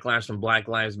backlash from Black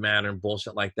Lives Matter and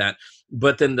bullshit like that.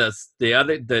 But then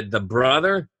the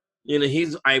brother, you know,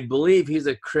 I believe he's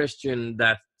a Christian.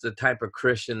 That's the type of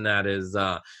Christian that is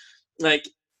like,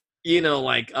 you know,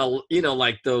 like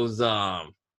those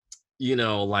you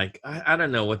know, like I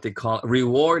don't know what they call it,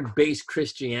 reward-based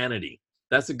Christianity.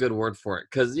 That's a good word for it,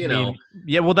 because you know.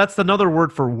 Yeah, well, that's another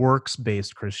word for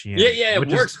works-based Christianity. Yeah,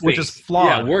 which is flawed.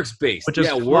 Yeah, works-based. Which is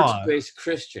flawed. Works-based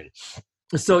Christian.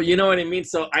 So you know what I mean.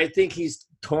 So I think he's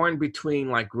torn between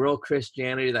like real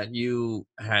Christianity that you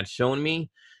had shown me,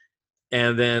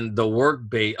 and then the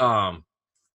works-based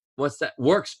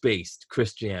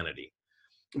Christianity.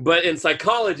 But in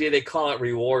psychology, they call it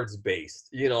rewards-based.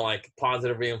 You know, like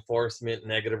positive reinforcement,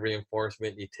 negative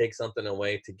reinforcement. You take something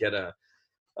away to get a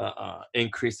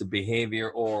increase the behavior,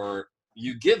 or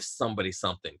you give somebody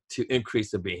something to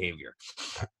increase the behavior.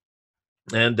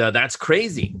 And that's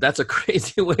crazy. That's a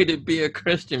crazy way to be a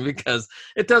Christian, because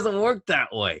it doesn't work that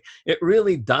way. It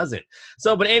really doesn't.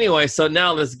 So, but anyway, so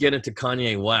now let's get into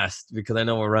Kanye West, because I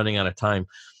know we're running out of time.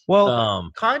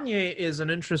 Well, Kanye is an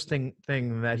interesting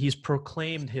thing that he's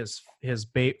proclaimed his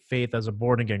faith as a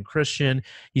born-again Christian.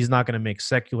 He's not going to make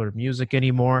secular music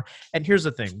anymore. And here's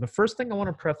the thing. The first thing I want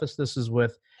to preface this is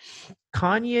with,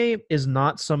 Kanye is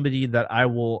not somebody that I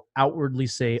will outwardly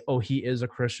say, oh, he is a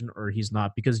Christian or he's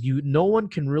not, because no one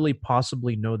can really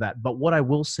possibly know that. But what I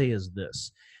will say is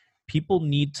this. People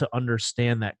need to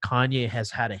understand that Kanye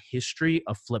has had a history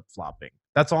of flip-flopping.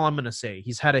 That's all I'm going to say.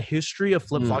 He's had a history of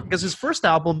flip-flopping, because his first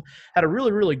album had a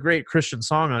really, really great Christian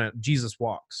song on it, Jesus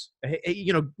Walks.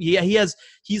 You know,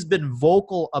 he's been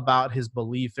vocal about his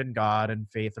belief in God and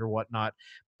faith or whatnot.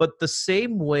 But the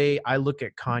same way I look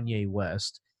at Kanye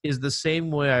West is the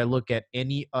same way I look at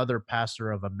any other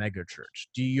pastor of a megachurch.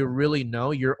 Do you really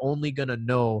know? You're only going to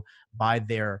know by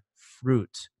their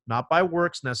fruit, not by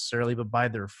works necessarily, but by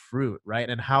their fruit, right?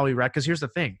 And how he because here's the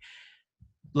thing.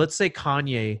 Let's say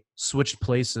Kanye switched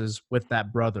places with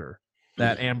that brother,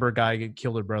 that Amber guy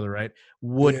killed her brother, right?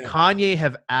 Would Kanye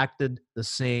have acted the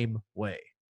same way?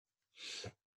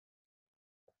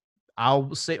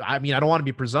 I'll say, I mean, I don't want to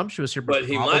be presumptuous here, but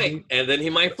he might, and then he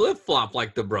might flip-flop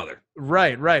like the brother.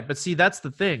 Right. But see, that's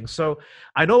the thing. So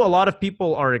I know a lot of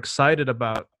people are excited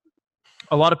about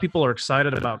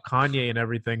Kanye and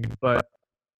everything, but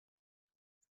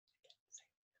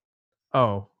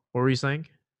what were you saying?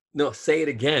 No, say it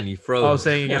again. You froze. Oh,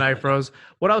 saying again, I froze.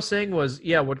 What I was saying was,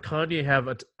 would Kanye have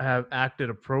acted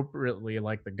appropriately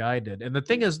like the guy did? And the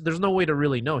thing is, there's no way to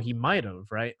really know. He might have,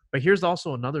 right? But here's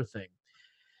also another thing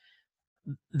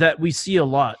that we see a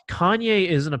lot. Kanye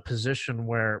is in a position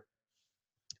where,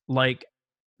 like,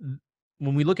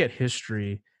 when we look at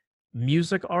history,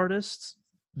 music artists,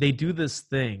 they do this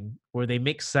thing where they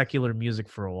make secular music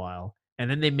for a while,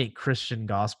 and then they make Christian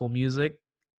gospel music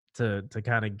to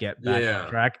kind of get back on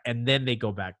track, and then they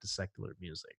go back to secular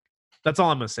music. That's all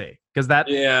I'm gonna say, because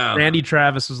Randy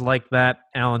Travis was like that,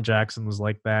 Alan Jackson was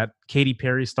like that, Katy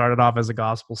Perry started off as a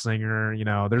gospel singer. You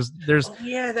know, there's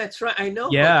that's right, I know.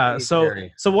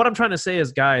 So what I'm trying to say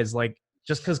is, guys, like,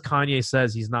 just because Kanye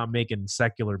says he's not making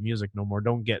secular music no more,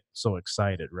 don't get so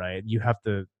excited, right? We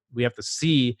have to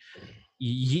see.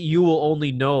 You will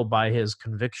only know by his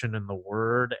conviction in the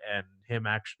word and him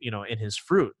actually, you know, in his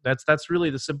fruit. That's really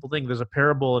the simple thing. There's a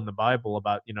parable in the Bible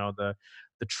about, you know, the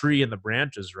tree and the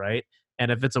branches, right?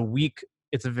 And if it's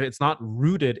not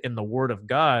rooted in the word of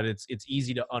God, it's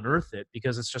easy to unearth it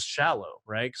because it's just shallow,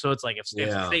 right? So it's like if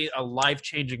say a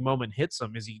life-changing moment hits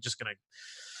him, is he just gonna,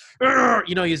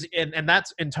 you know, and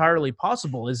that's entirely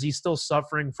possible. Is he still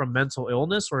suffering from mental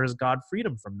illness, or has God freed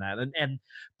him from that? And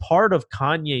part of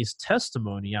Kanye's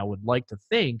testimony, I would like to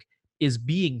think, is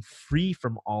being free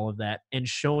from all of that and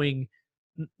showing,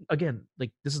 again, like,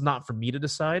 this is not for me to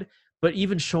decide, but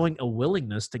even showing a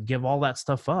willingness to give all that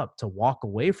stuff up, to walk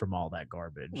away from all that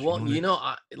garbage. Well, you know,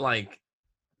 I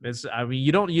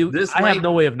have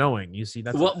no way of knowing. You see,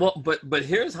 that's but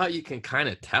here's how you can kind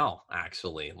of tell,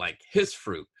 actually, like his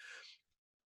fruit.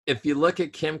 If you look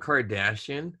at Kim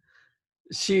Kardashian,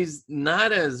 she's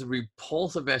not as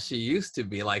repulsive as she used to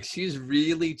be. Like, she's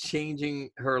really changing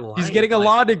her life. She's getting a like,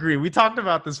 law degree. We talked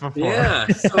about this before. yeah.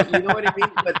 So you know what I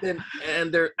mean? But then,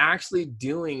 and they're actually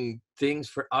doing things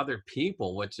for other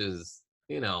people, which is,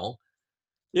 you know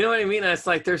what I mean? It's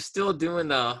like they're still doing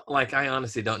like, I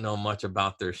honestly don't know much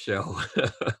about their show,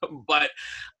 but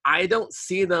I don't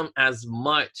see them as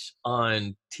much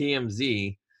on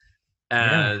TMZ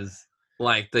as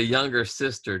like the younger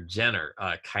sister Jenner,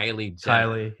 Kylie Jenner.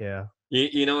 Kylie, yeah.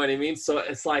 You know what I mean? So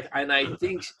it's like, and I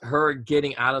think her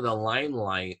getting out of the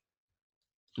limelight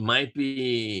might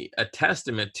be a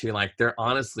testament to, like, there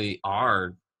honestly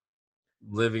are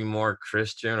living more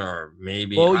Christian, or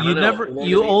maybe. Well, I don't know.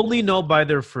 you only know by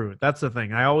their fruit. That's the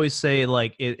thing. I always say,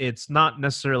 like, it's not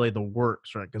necessarily the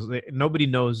works, right? Because nobody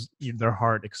knows their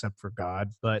heart except for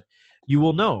God, but you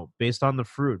will know based on the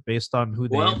fruit, based on who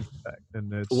they respect.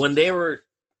 And when they were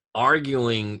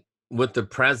arguing with the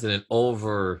president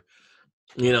over,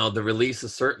 the release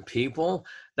of certain people,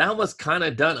 that was kind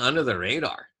of done under the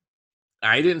radar.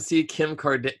 I didn't see Kim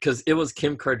Kardashian, because it was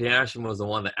Kim Kardashian was the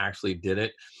one that actually did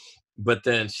it. But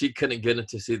then she couldn't get in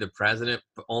to see the president.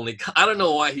 But I don't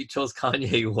know why he chose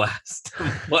Kanye West,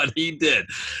 but he did.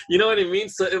 You know what I mean?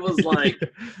 So it was like,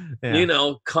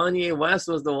 Kanye West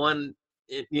was the one,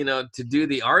 to do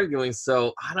the arguing.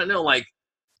 So I don't know, like,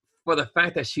 for the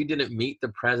fact that she didn't meet the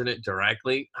president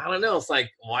directly, I don't know. It's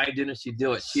like, why didn't she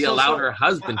do it? She allowed her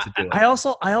husband to do it. I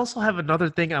also have another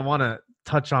thing I want to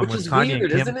touch on, which with is Kanye weird,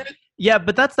 and Kim. isn't it? Yeah,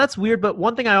 but that's weird. But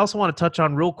one thing I also want to touch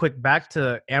on real quick, back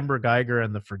to Amber Geiger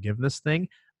and the forgiveness thing.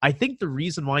 I think the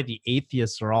reason why the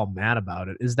atheists are all mad about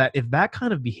it is that if that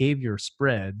kind of behavior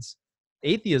spreads,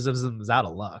 atheism is out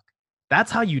of luck.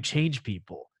 That's how you change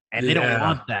people. And they don't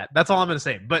want that. That's all I'm going to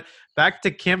say. But back to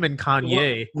Kim and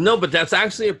Kanye. Well, no, but that's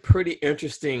actually a pretty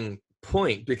interesting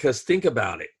point, because think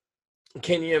about it.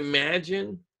 Can you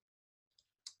imagine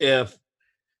if,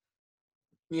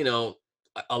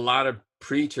 a lot of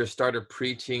preachers started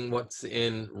preaching what's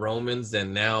in Romans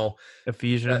and now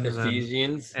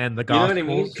Ephesians and the Gospels? You know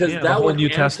what I mean? Because that would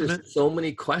answer so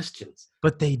many questions.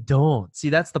 But they don't. See,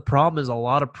 that's the problem, is a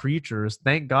lot of preachers.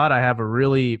 Thank God I have a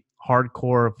really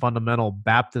hardcore fundamental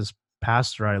Baptist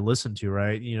pastor I listen to,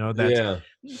 right? That's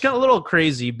got a little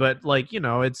crazy, but like,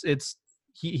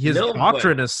 his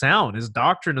doctrine is sound. His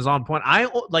doctrine is on point.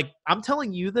 I'm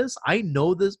telling you this, I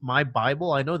know this, my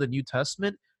Bible, I know the New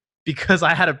Testament, because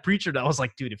I had a preacher that was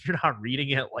like, dude, if you're not reading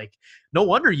it, like, no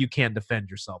wonder you can't defend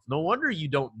yourself. No wonder you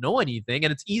don't know anything.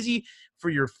 And it's easy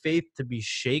for your faith to be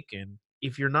shaken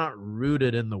if you're not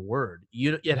rooted in the word.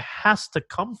 It has to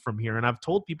come from here. And I've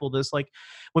told people this, like,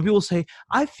 when people say,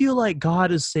 I feel like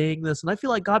God is saying this, and I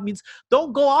feel like God means,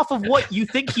 don't go off of what you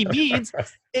think he means.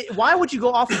 Why would you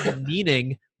go off of the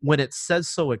meaning when it says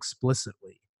so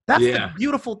explicitly? That's the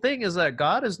beautiful thing, is that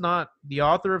God is not the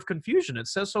author of confusion. It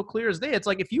says so clear as day. It's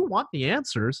like, if you want the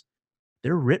answers,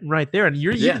 they're written right there. And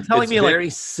you're even telling me, like, very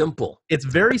simple. It's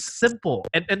very simple.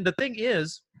 And the thing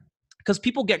is, because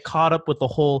people get caught up with the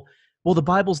whole, well, the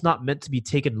Bible's not meant to be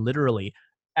taken literally.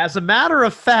 As a matter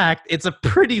of fact, it's a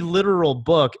pretty literal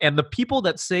book. And the people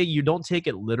that say you don't take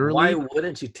it literally. Why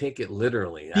wouldn't you take it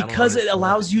literally? Because it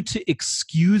allows you to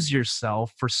excuse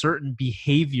yourself for certain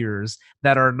behaviors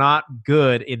that are not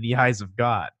good in the eyes of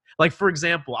God. Like, for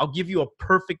example, I'll give you a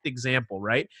perfect example,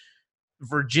 right?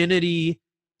 Virginity,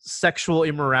 sexual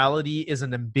immorality is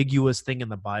an ambiguous thing in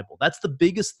the Bible. That's the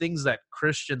biggest things that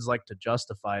Christians like to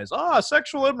justify, is,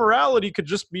 sexual immorality could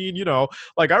just mean,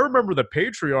 like, I remember the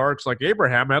patriarchs, like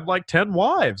Abraham had like 10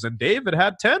 wives and David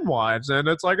had 10 wives, and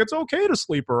it's like, it's okay to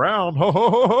sleep around.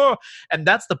 And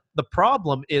that's the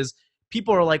problem, is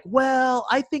people are like, well,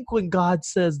 I think when God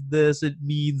says this, it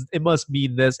must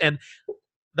mean this. And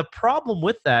the problem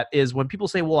with that is when people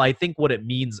say, well, I think what it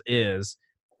means is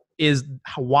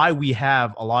why we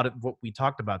have a lot of what we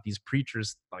talked about, these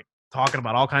preachers like talking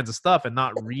about all kinds of stuff and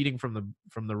not reading from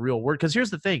the real word. Because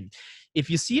here's the thing, if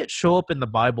you see it show up in the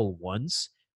Bible once,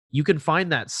 you can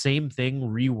find that same thing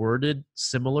reworded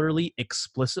similarly,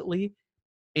 explicitly,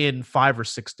 in 5 or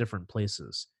 6 different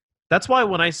places. That's why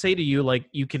when I say to you, like,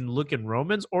 you can look in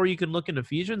Romans or you can look in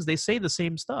Ephesians, they say the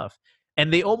same stuff.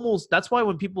 And that's why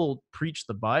when people preach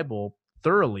the Bible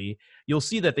thoroughly, you'll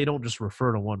see that they don't just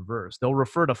refer to one verse. They'll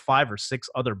refer to 5 or 6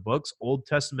 other books, Old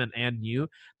Testament and New,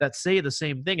 that say the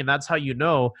same thing. And that's how you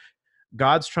know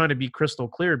God's trying to be crystal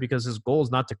clear, because his goal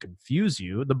is not to confuse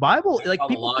you. The Bible, like,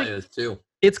 people think is too.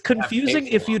 It's confusing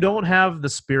if you don't have the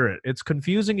Spirit. It's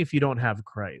confusing if you don't have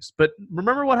Christ. But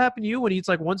remember what happened to you when he's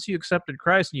like, once you accepted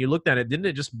Christ and you looked at it, didn't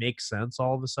it just make sense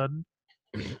all of a sudden?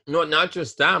 No, not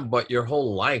just that, but your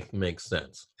whole life makes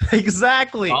sense.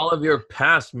 Exactly. All of your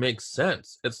past makes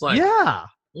sense. It's like, Yeah.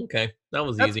 okay, that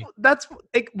was easy. That's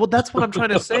what I'm trying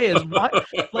to say is why.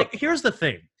 Like, here's the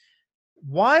thing.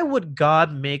 Why would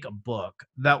God make a book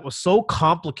that was so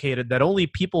complicated that only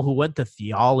people who went to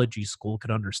theology school could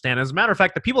understand? As a matter of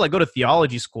fact, the people that go to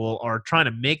theology school are trying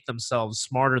to make themselves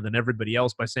smarter than everybody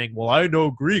else by saying, well, I know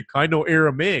Greek, I know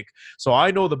Aramaic, so I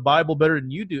know the Bible better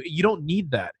than you do. You don't need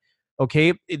that.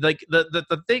 Okay? Like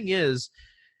the thing is,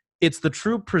 it's the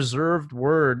true preserved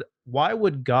word. Why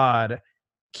would God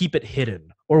keep it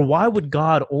hidden? Or why would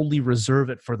God only reserve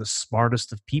it for the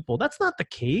smartest of people? That's not the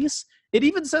case. It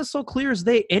even says so clear as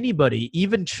day, anybody,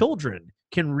 even children,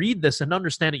 can read this and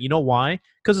understand it. You know why?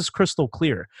 Because it's crystal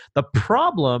clear. The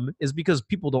problem is because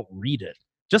people don't read it.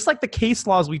 Just like the case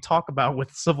laws we talk about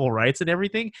with civil rights and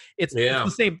everything, it's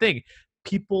the same thing.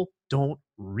 People don't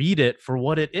read it for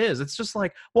what it is. It's just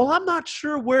like, well, I'm not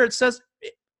sure where it says.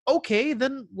 Okay,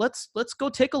 then let's go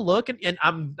take a look. And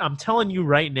I'm telling you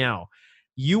right now,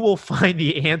 you will find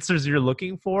the answers you're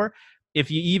looking for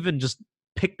if you even just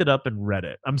picked it up and read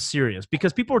it. I'm serious,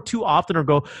 because people are too often or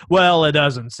go, well, it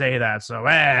doesn't say that, so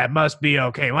it must be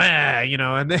okay.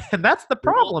 And that's the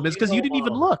problem, is because you didn't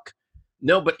even look.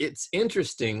 No, but it's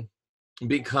interesting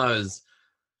because,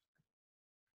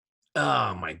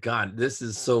 oh my God, this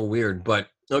is so weird. But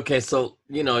okay, so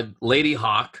Lady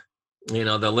Hawk,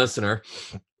 the listener,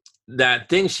 that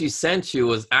thing she sent you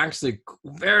was actually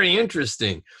very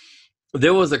interesting.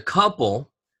 There was a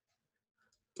couple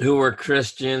who were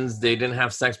Christians. They didn't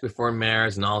have sex before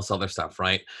marriage and all this other stuff,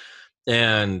 right?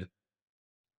 And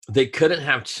they couldn't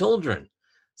have children.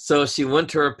 So she went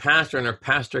to her pastor, and her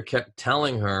pastor kept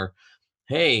telling her,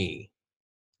 hey,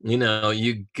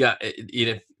 you got,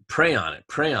 pray on it,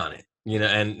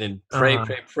 and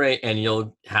pray, and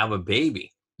you'll have a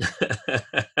baby.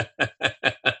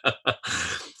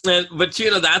 But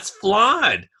that's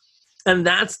flawed. And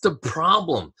that's the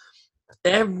problem.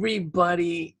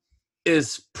 Everybody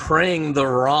is praying the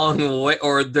wrong way,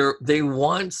 or they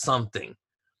want something.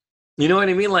 You know what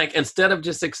I mean? Like, instead of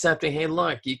just accepting, hey,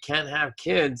 look, you can't have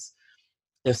kids,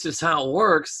 it's just how it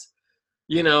works.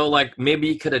 Like, maybe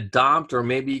you could adopt, or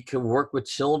maybe you could work with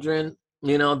children.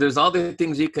 There's other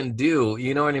things you can do.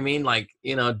 You know what I mean? Like,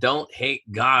 don't hate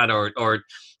God, or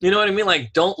you know what I mean?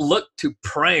 Like, don't look to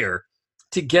prayer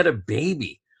to get a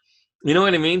baby. You know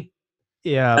what I mean?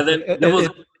 Yeah. And then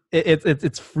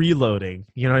it's freeloading.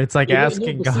 It's like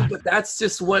asking God. But that's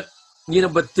just what,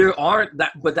 but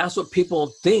but that's what people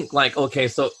think. Like, okay,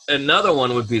 so another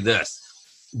one would be this.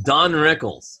 Don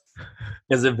Rickles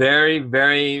is a very,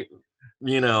 very,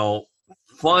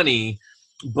 funny,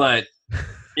 but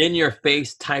in your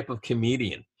face type of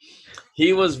comedian.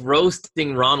 He was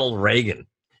roasting Ronald Reagan,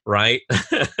 right?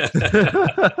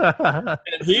 And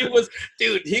he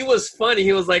was funny.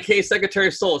 He was like, hey, Secretary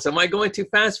Stoltz, am I going too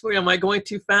fast for you? Am I going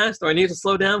too fast? Or I need to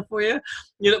slow down for you?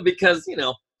 Because,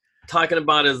 talking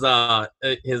about his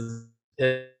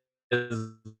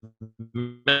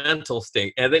mental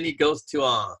state. And then he goes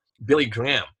to Billy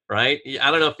Graham, right?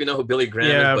 I don't know if you know who Billy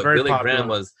Graham is, but Billy Graham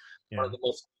was one of the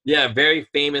most, very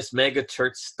famous mega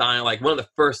church style, like one of the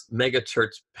first mega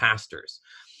church pastors.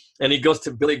 And he goes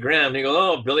to Billy Graham, and he goes,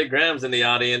 oh, Billy Graham's in the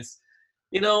audience.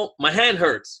 My hand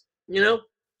hurts.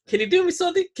 Can you do me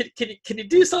something? Can you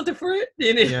do something for it?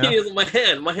 My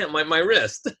hand, my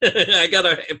wrist. I got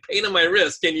a pain in my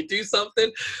wrist. Can you do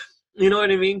something? You know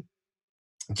what I mean?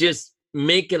 Just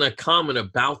making a comment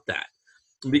about that,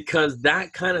 because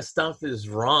that kind of stuff is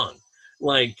wrong.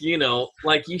 Like,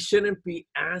 like you shouldn't be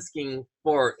asking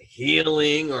for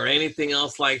healing or anything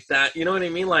else like that. You know what I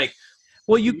mean? Like,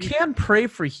 well, you can pray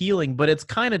for healing, but it's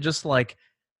kind of just like,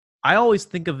 I always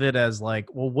think of it as like,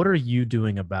 well, what are you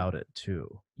doing about it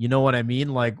too? You know what I mean?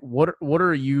 Like,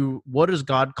 what is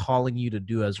God calling you to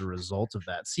do as a result of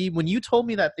that? See, when you told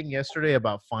me that thing yesterday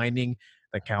about finding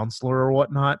the counselor or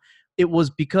whatnot, it was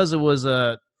because it was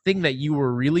a thing that you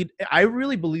were I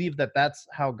really believe that that's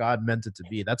how God meant it to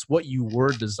be. That's what you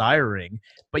were desiring,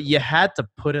 but you had to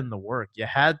put in the work. There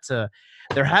had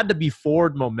to be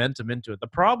forward momentum into it. The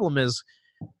problem is,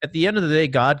 at the end of the day,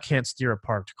 God can't steer a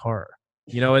parked car.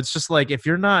 It's just like, if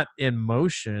you're not in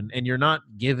motion and you're not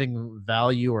giving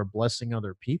value or blessing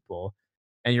other people,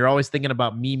 and you're always thinking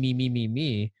about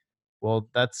me, well,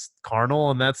 that's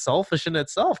carnal and that's selfish in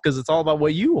itself, because it's all about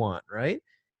what you want, right?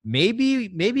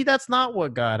 Maybe that's not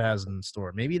what God has in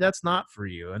store. Maybe that's not for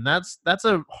you. And that's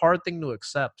a hard thing to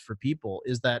accept for people,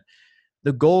 is that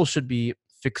the goal should be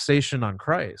fixation on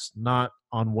Christ, not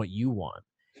on what you want.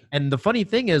 And the funny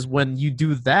thing is, when you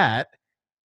do that,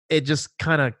 it just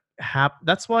kind of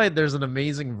that's why there's an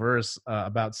amazing verse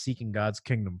about seeking God's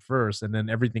kingdom first, and then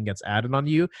everything gets added on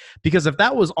you. Because if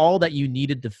that was all that you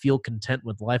needed to feel content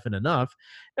with life and enough,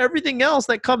 everything else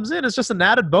that comes in is just an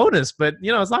added bonus. But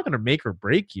it's not going to make or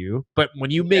break you. But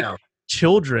when you make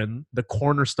children the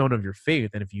cornerstone of your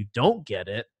faith, and if you don't get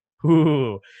it,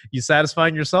 you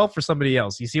satisfying yourself or somebody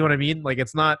else. You see what I mean? Like,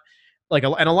 it's not like,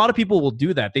 and a lot of people will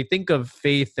do that. They think of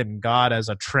faith and God as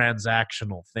a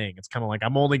transactional thing. It's kind of like,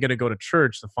 I'm only going to go to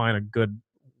church to find a good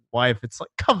wife. It's like,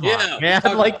 come on, man.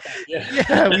 Like,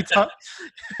 we talk.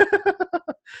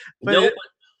 But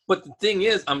the thing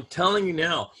is, I'm telling you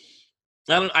now,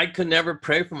 I could never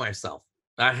pray for myself.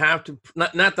 I have to,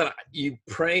 not that you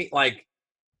pray, like,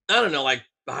 I don't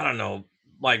know,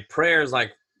 like prayers,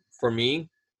 like for me,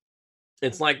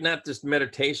 it's like not just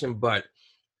meditation, but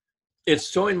it's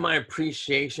showing my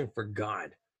appreciation for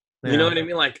God. You know what I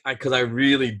mean? Like, because I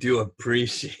really do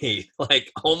appreciate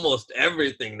like almost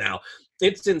everything now.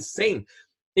 It's insane.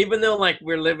 Even though like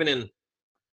we're living in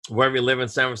where we live in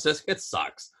San Francisco, it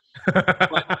sucks.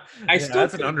 But I still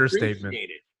that's an understatement.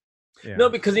 It. No,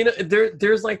 because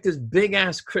there's like this big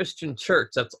ass Christian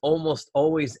church that's almost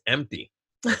always empty.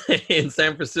 In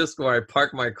San Francisco, where I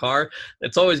park my car,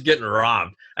 it's always getting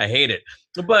robbed. I hate it.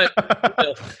 But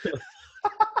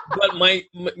but like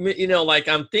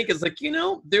I'm thinking, it's like,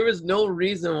 there is no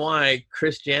reason why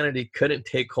Christianity couldn't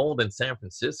take hold in San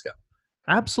Francisco.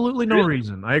 Absolutely no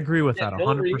reason. I agree with that 100%.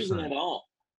 No reason at all.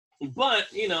 But,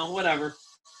 whatever.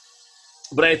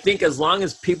 But I think as long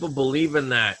as people believe in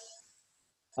that,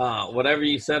 whatever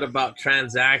you said about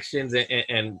transactions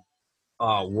and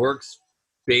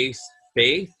works-based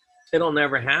faith, it'll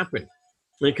never happen.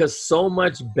 Because so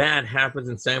much bad happens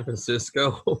in San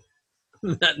Francisco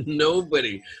that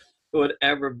nobody would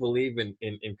ever believe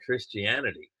in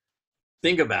Christianity.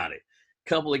 Think about it. A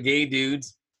couple of gay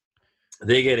dudes,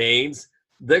 they get AIDS.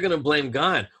 They're going to blame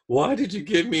God. Why did you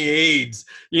give me AIDS?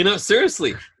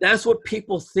 Seriously, that's what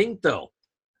people think, though.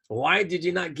 Why did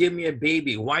you not give me a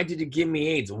baby? Why did you give me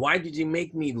AIDS? Why did you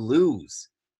make me lose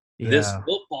this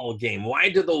football game? Why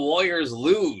did the Warriors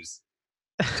lose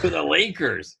to the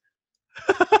Lakers?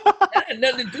 That had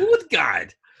nothing to do with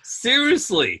God.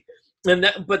 Seriously.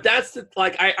 But that's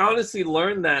I honestly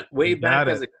learned that way back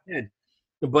as a kid.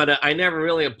 But I never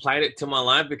really applied it to my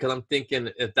life because I'm thinking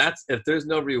if there's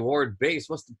no reward base,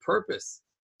 what's the purpose?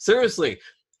 Seriously,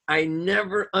 I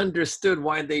never understood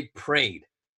why they prayed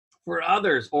for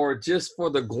others or just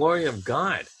for the glory of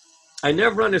God. I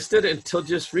never understood it until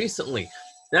just recently.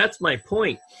 That's my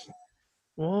point.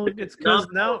 Well, it's because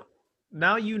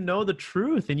now you know the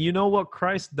truth and you know what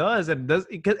Christ does and does.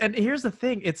 And here's the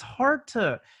thing: it's hard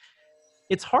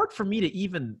for me to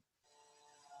even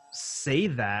say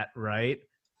that, right,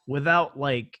 without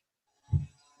like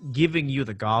giving you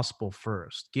the gospel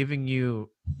first, giving you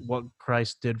what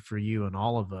Christ did for you and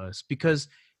all of us. Because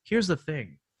here's the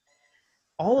thing: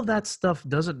 all of that stuff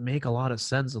doesn't make a lot of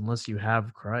sense unless you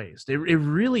have Christ. It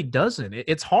really doesn't.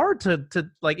 It's hard to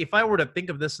like, if I were to think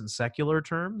of this in secular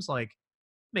terms, like,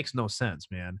 it makes no sense,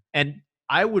 man. And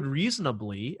I would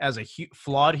reasonably, as a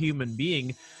flawed human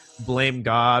being, blame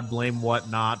God, blame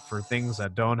whatnot for things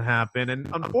that don't happen. And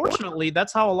unfortunately,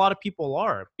 that's how a lot of people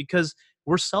are, because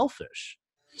we're selfish.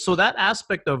 So that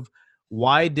aspect of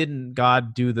why didn't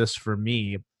God do this for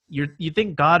me? You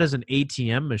think God is an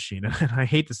ATM machine, and I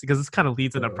hate this because this kind of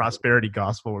leads in a prosperity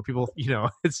gospel where people,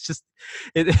 it's just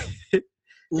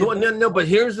No. But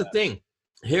here's the thing.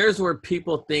 Here's where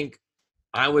people think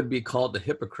I would be called a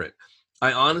hypocrite.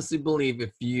 I honestly believe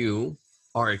if you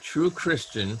are a true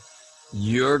Christian,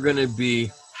 you're gonna be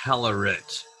hella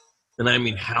rich, and I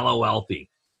mean hella wealthy.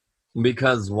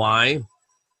 Because why?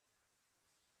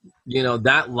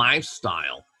 That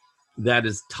lifestyle that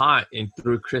is taught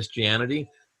through Christianity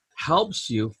helps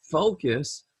you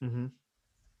focus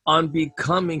on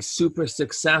becoming super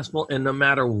successful in no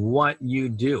matter what you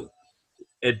do.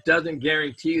 It doesn't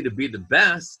guarantee you to be the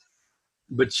best,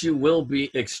 but you will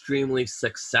be extremely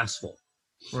successful.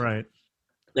 Right.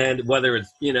 And whether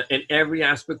it's, in every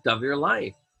aspect of your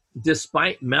life,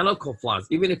 despite medical flaws,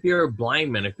 even if you're a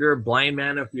blind man, if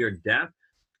you're deaf,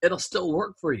 it'll still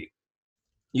work for you.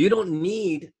 You don't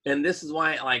need, and this is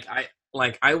why,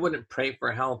 I wouldn't pray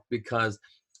for health, because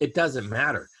it doesn't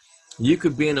matter. You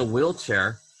could be in a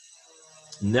wheelchair,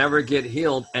 never get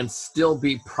healed, and still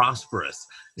be prosperous.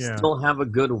 Yeah. Still have a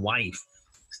good wife.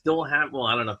 Still have,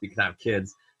 I don't know if you can have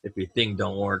kids if your thing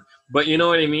don't work. But you know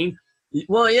what I mean?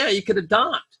 Well, yeah, you could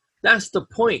adopt. That's the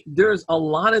point. There's a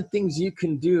lot of things you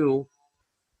can do,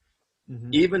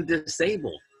 even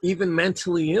disabled, even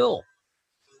mentally ill.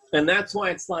 And that's why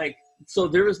it's like, So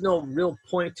there is no real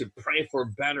point to pray for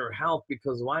better health,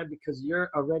 because why? Because you're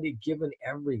already given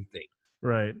everything.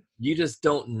 Right. You just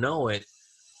don't know it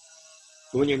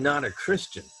when you're not a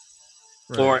Christian.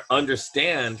 Right. Or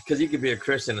understand, because you could be a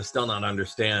Christian and still not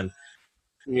understand,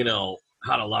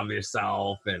 how to love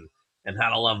yourself and how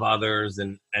to love others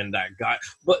and that God.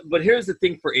 But here's the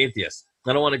thing for atheists.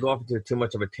 I don't want to go off into too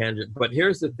much of a tangent, but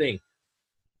here's the thing.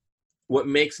 What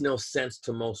makes no sense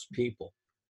to most people,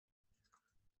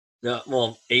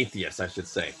 atheists, I should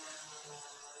say.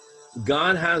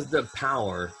 God has the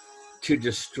power to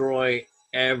destroy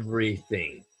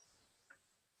everything.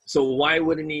 So why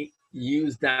wouldn't he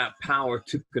use that power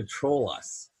to control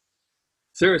us?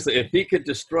 Seriously, if he could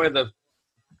destroy the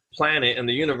planet and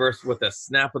the universe with a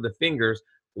snap of the fingers,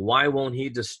 why won't he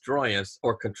destroy us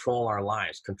or control our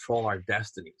lives, control our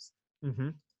destinies? Mm-hmm.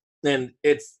 And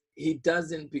he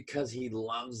doesn't because he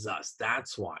loves us.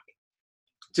 That's why.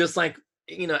 Just like,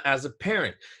 as a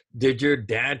parent, did your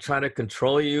dad try to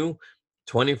control you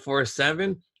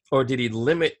 24/7, or did he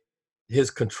limit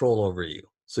his control over you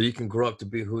so you can grow up to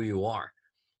be who you are?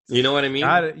 You know what I mean?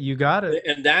 Got it. You got it.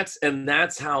 And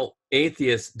that's how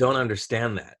atheists don't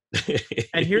understand that.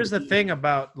 And here's the thing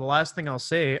about the last thing I'll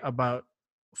say about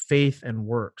faith and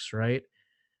works, right?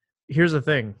 Here's the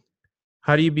thing.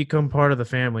 How do you become part of the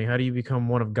family? How do you become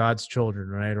one of God's children,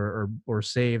 right? Or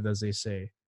saved, as they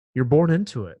say? You're born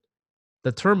into it.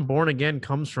 The term born again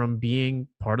comes from being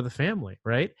part of the family,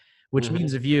 right? Which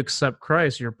means if you accept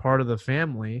Christ, you're part of the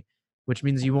family, which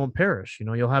means you won't perish.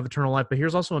 You'll have eternal life. But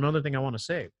here's also another thing I want to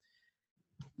say.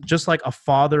 Just like a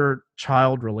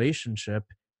father-child relationship,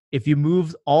 if you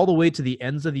moved all the way to the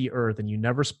ends of the earth and you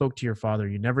never spoke to your father,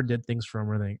 you never did things for him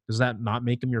or anything, does that not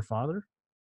make him your father?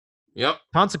 Yep.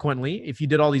 Consequently, if you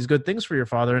did all these good things for your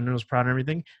father and was proud of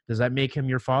everything, does that make him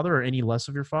your father or any less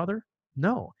of your father?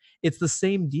 No. It's the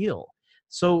same deal.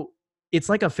 So it's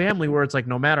like a family where it's like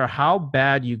no matter how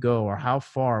bad you go or how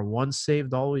far, once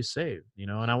saved, always saved.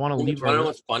 And I want to leave. You know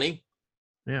what's funny?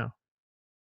 Yeah.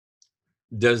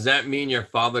 Does that mean your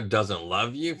father doesn't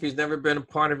love you if he's never been a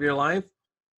part of your life?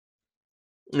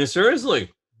 I mean,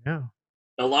 seriously. Yeah.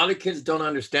 A lot of kids don't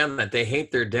understand that. They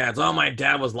hate their dads. Oh, my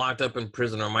dad was locked up in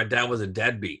prison, or my dad was a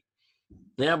deadbeat.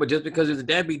 Yeah, but just because he was a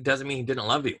deadbeat doesn't mean he didn't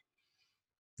love you.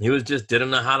 He just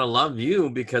didn't know how to love you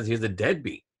because he's a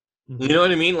deadbeat. Mm-hmm. You know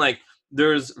what I mean? Like,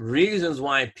 there's reasons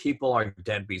why people are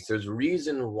deadbeats. There's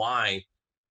reason why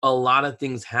a lot of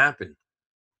things happen.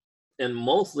 And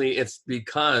mostly it's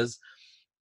because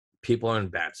people are in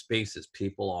bad spaces.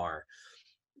 People are,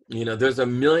 there's a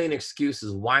million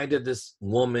excuses. Why did this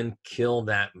woman kill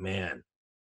that man?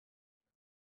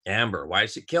 Amber, why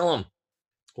did she kill him?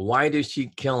 Why did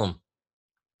she kill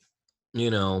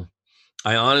him?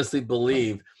 I honestly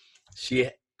believe she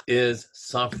is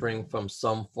suffering from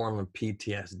some form of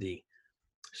PTSD.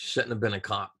 Shouldn't have been a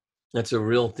cop. That's a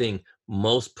real thing.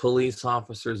 Most police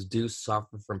officers do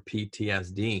suffer from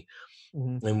PTSD.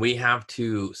 Mm-hmm. And we have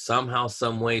to somehow,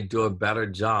 some way do a better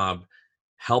job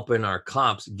helping our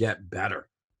cops get better.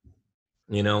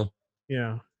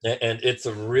 Yeah. And it's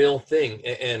a real thing.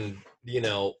 And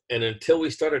until we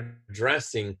start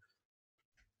addressing,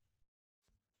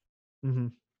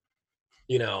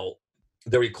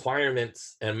 the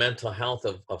requirements and mental health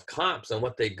of cops and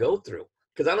what they go through.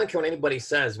 Because I don't care what anybody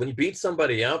says. When you beat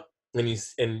somebody up and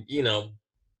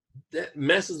that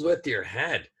messes with your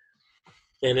head.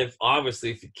 And if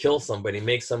you kill somebody,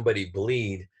 make somebody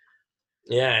bleed,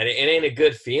 yeah, it ain't a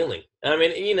good feeling. Yeah,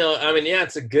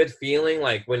 it's a good feeling,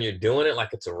 like when you're doing it,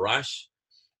 like it's a rush.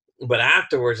 But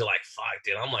afterwards, you're like, fuck,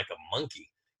 dude, I'm like a monkey.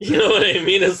 You know what I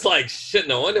mean? It's like, shit,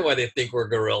 no wonder why they think we're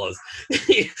gorillas.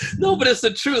 No, but it's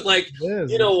the truth. Like,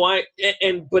 why?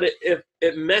 But if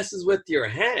it messes with your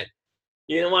head,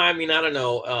 I don't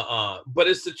know. But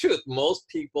it's the truth. Most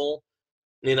people,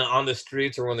 on the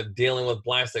streets or when they're dealing with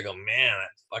blacks, they go, man,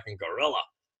 that's fucking gorilla.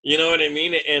 You know what I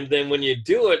mean? And then when you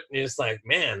do it, it's like,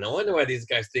 man, no wonder why these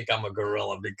guys think I'm a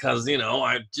gorilla, because,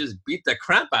 I just beat the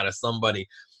crap out of somebody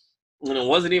and it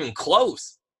wasn't even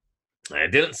close. I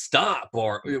didn't stop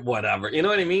or whatever. You know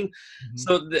what I mean? Mm-hmm.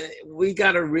 So we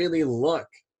got to really look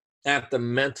at the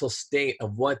mental state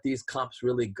of what these cops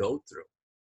really go through.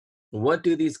 What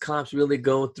do these cops really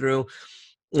go through?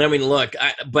 I mean, look,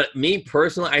 but me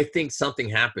personally, I think something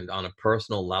happened on a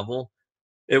personal level.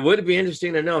 It would be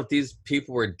interesting to know if these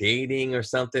people were dating or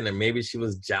something, and maybe she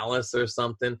was jealous or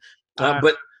something.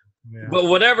 But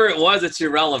whatever it was, it's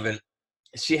irrelevant.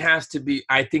 She has to be,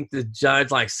 I think the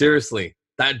judge, like, seriously,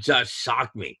 that judge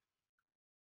shocked me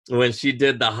when she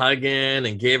did the hugging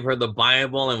and gave her the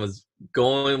Bible and was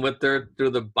going with her through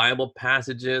the Bible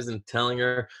passages and telling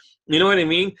her, you know what I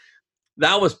mean?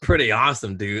 that was pretty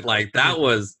awesome, dude. Like that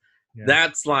was,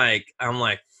 that's like, I'm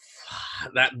like,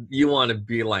 that you want to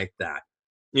be like that.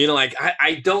 You know, like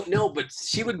I don't know, but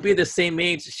she would be the same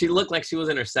age. She looked like she was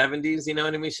in her 70s. You know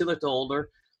what I mean? She looked older.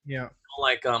 Yeah.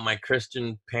 Like my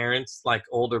Christian parents, like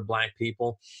older Black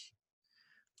people.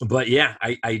 But yeah,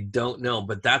 I don't know,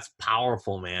 but that's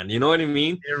powerful, man. You know what I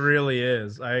mean? It really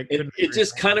is. It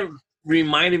just kind of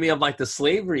reminded me of like the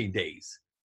slavery days.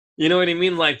 You know what I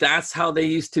mean? Like that's how they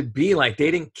used to be. Like they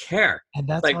didn't care. And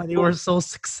that's like, why they were so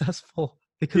successful.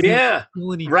 Because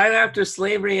right after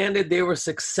slavery ended, they were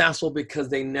successful because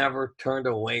they never turned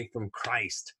away from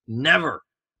Christ. Never.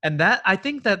 And that, I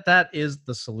think that is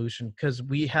the solution, because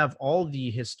we have all the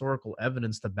historical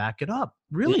evidence to back it up.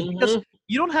 Really, because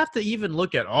you don't have to even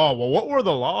look at, oh, well, what were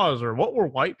the laws or what were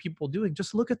white people doing?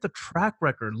 Just look at the track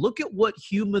record. Look at what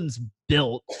humans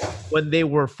built when they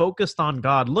were focused on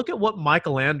God. Look at what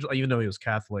Michelangelo, even though he was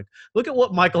Catholic, look at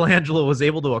what Michelangelo was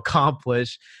able to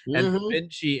accomplish, and Da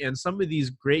Vinci and some of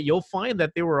these great, you'll find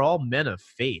that they were all men of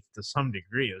faith to some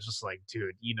degree. It was just like,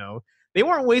 dude, you know, they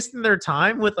weren't wasting their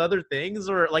time with other things.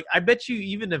 Or like, I bet you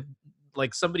even if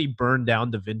like somebody burned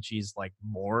down Da Vinci's like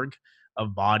morgue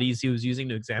of bodies he was using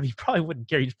to examine, he probably wouldn't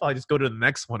care. He'd probably just go to the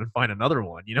next one and find another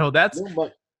one. You know, that's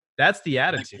the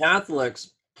attitude. The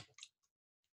Catholics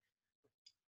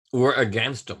were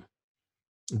against him,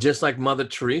 just like Mother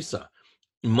Teresa.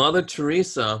 Mother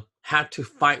Teresa had to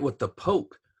fight with the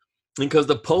Pope because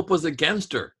the Pope was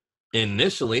against her.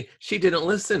 Initially, she didn't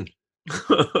listen.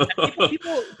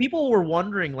 people were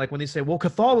wondering, like when they say, well,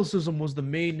 Catholicism was the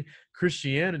main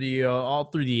Christianity all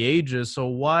through the ages, so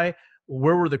where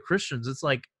were the Christians? It's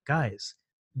like, guys,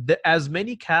 as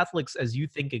many Catholics as you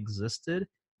think existed,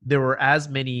 there were as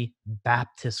many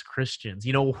Baptist Christians,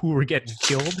 you know, who were getting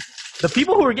killed. The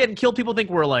people who were getting killed, people think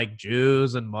were like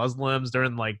Jews and Muslims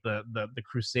during like the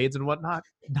Crusades and whatnot.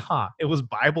 Nah, it was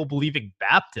Bible believing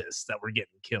Baptists that were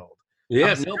getting killed.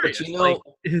 Yeah, no, but you know,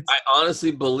 I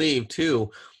honestly believe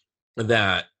too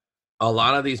that a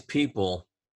lot of these people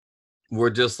were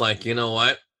just like, you know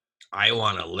what? I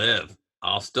want to live.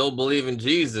 I'll still believe in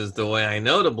Jesus the way I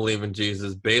know to believe in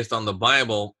Jesus based on the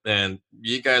Bible. And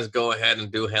you guys go ahead and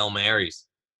do Hail Marys.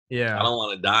 Yeah. I don't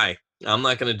want to die. I'm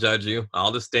not going to judge you.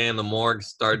 I'll just stay in the morgue,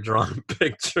 start drawing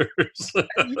pictures.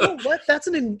 You know what? That's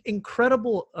an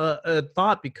incredible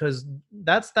thought, because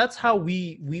that's how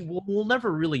we'll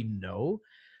never really know.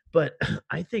 But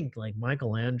I think like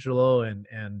Michelangelo and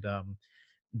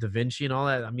Da Vinci and all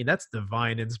that, I mean, that's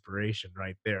divine inspiration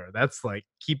right there. That's like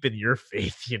keeping your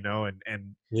faith, you know,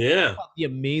 and yeah, the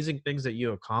amazing things that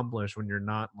you accomplish when you're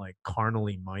not like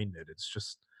carnally minded. It's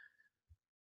just,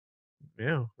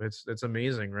 yeah, it's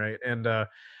amazing, right? And I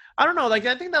don't know, like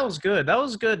I think that was good. That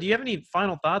was good. Do you have any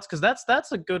final thoughts? Because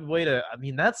that's a good way to. I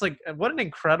mean, that's like what an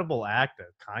incredible act of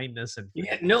kindness and.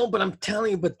 Yeah, no, but I'm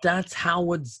telling you, but that's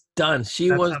how it's done.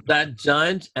 She was that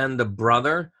judge and the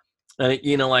brother.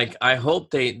 You know, like I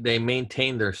hope they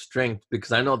maintain their strength,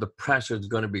 because I know the pressure is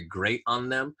going to be great on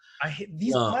them.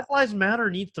 These Black Lives Matter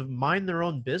need to mind their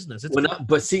own business.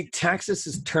 But see, Texas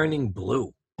is turning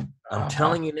blue. I'm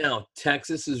telling you now,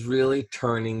 Texas is really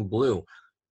turning blue.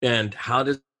 And how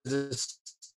does this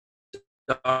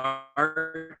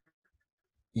start?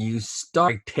 You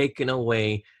start taking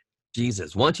away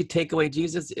Jesus. Once you take away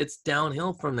Jesus, it's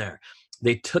downhill from there.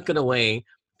 They took it away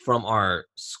from our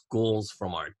schools,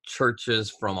 from our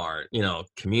churches, from our, you know,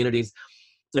 communities.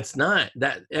 It's not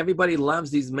that everybody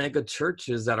loves these mega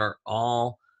churches that are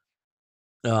all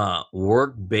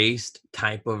work-based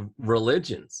type of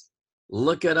religions.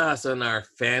 Look at us and our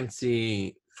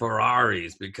fancy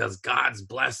Ferraris because God's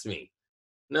blessed me.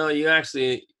 No, you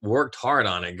actually worked hard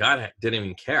on it. God didn't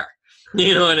even care.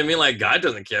 You know what I mean? Like God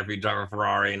doesn't care if you drive a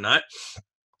Ferrari or not.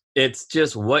 It's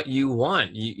just what you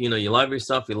want. You know, you love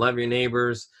yourself, you love your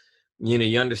neighbors, you know,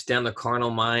 you understand the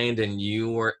carnal mind, and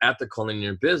you were ethical in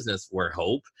your business, we're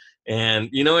hope. And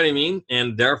you know what I mean?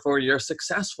 And therefore you're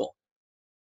successful.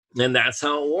 And that's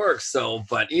how it works. So,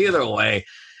 but either way,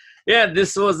 yeah,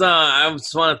 this was, I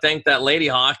just want to thank that Lady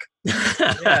Hawk.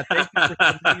 Yeah, thank you for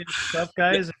coming stuff,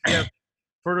 guys. If you have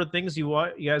further things you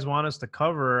guys want us to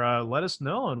cover, let us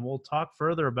know and we'll talk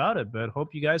further about it. But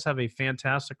hope you guys have a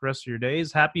fantastic rest of your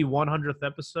days. Happy 100th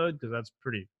episode, because that's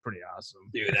pretty awesome.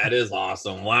 Dude, that is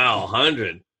awesome. Wow,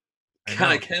 100.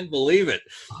 God, I can't believe it.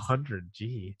 100,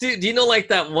 gee. Dude, do you know like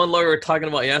that one lawyer we were talking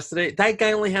about yesterday? That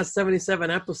guy only has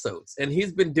 77 episodes, and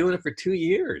he's been doing it for 2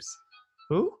 years.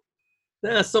 Who?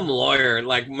 Yeah, some lawyer.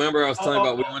 Like, remember I was telling you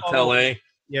about we went to LA?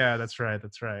 Yeah, that's right.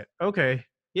 Okay.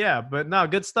 Yeah, but no,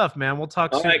 good stuff, man. We'll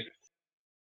talk soon. All right.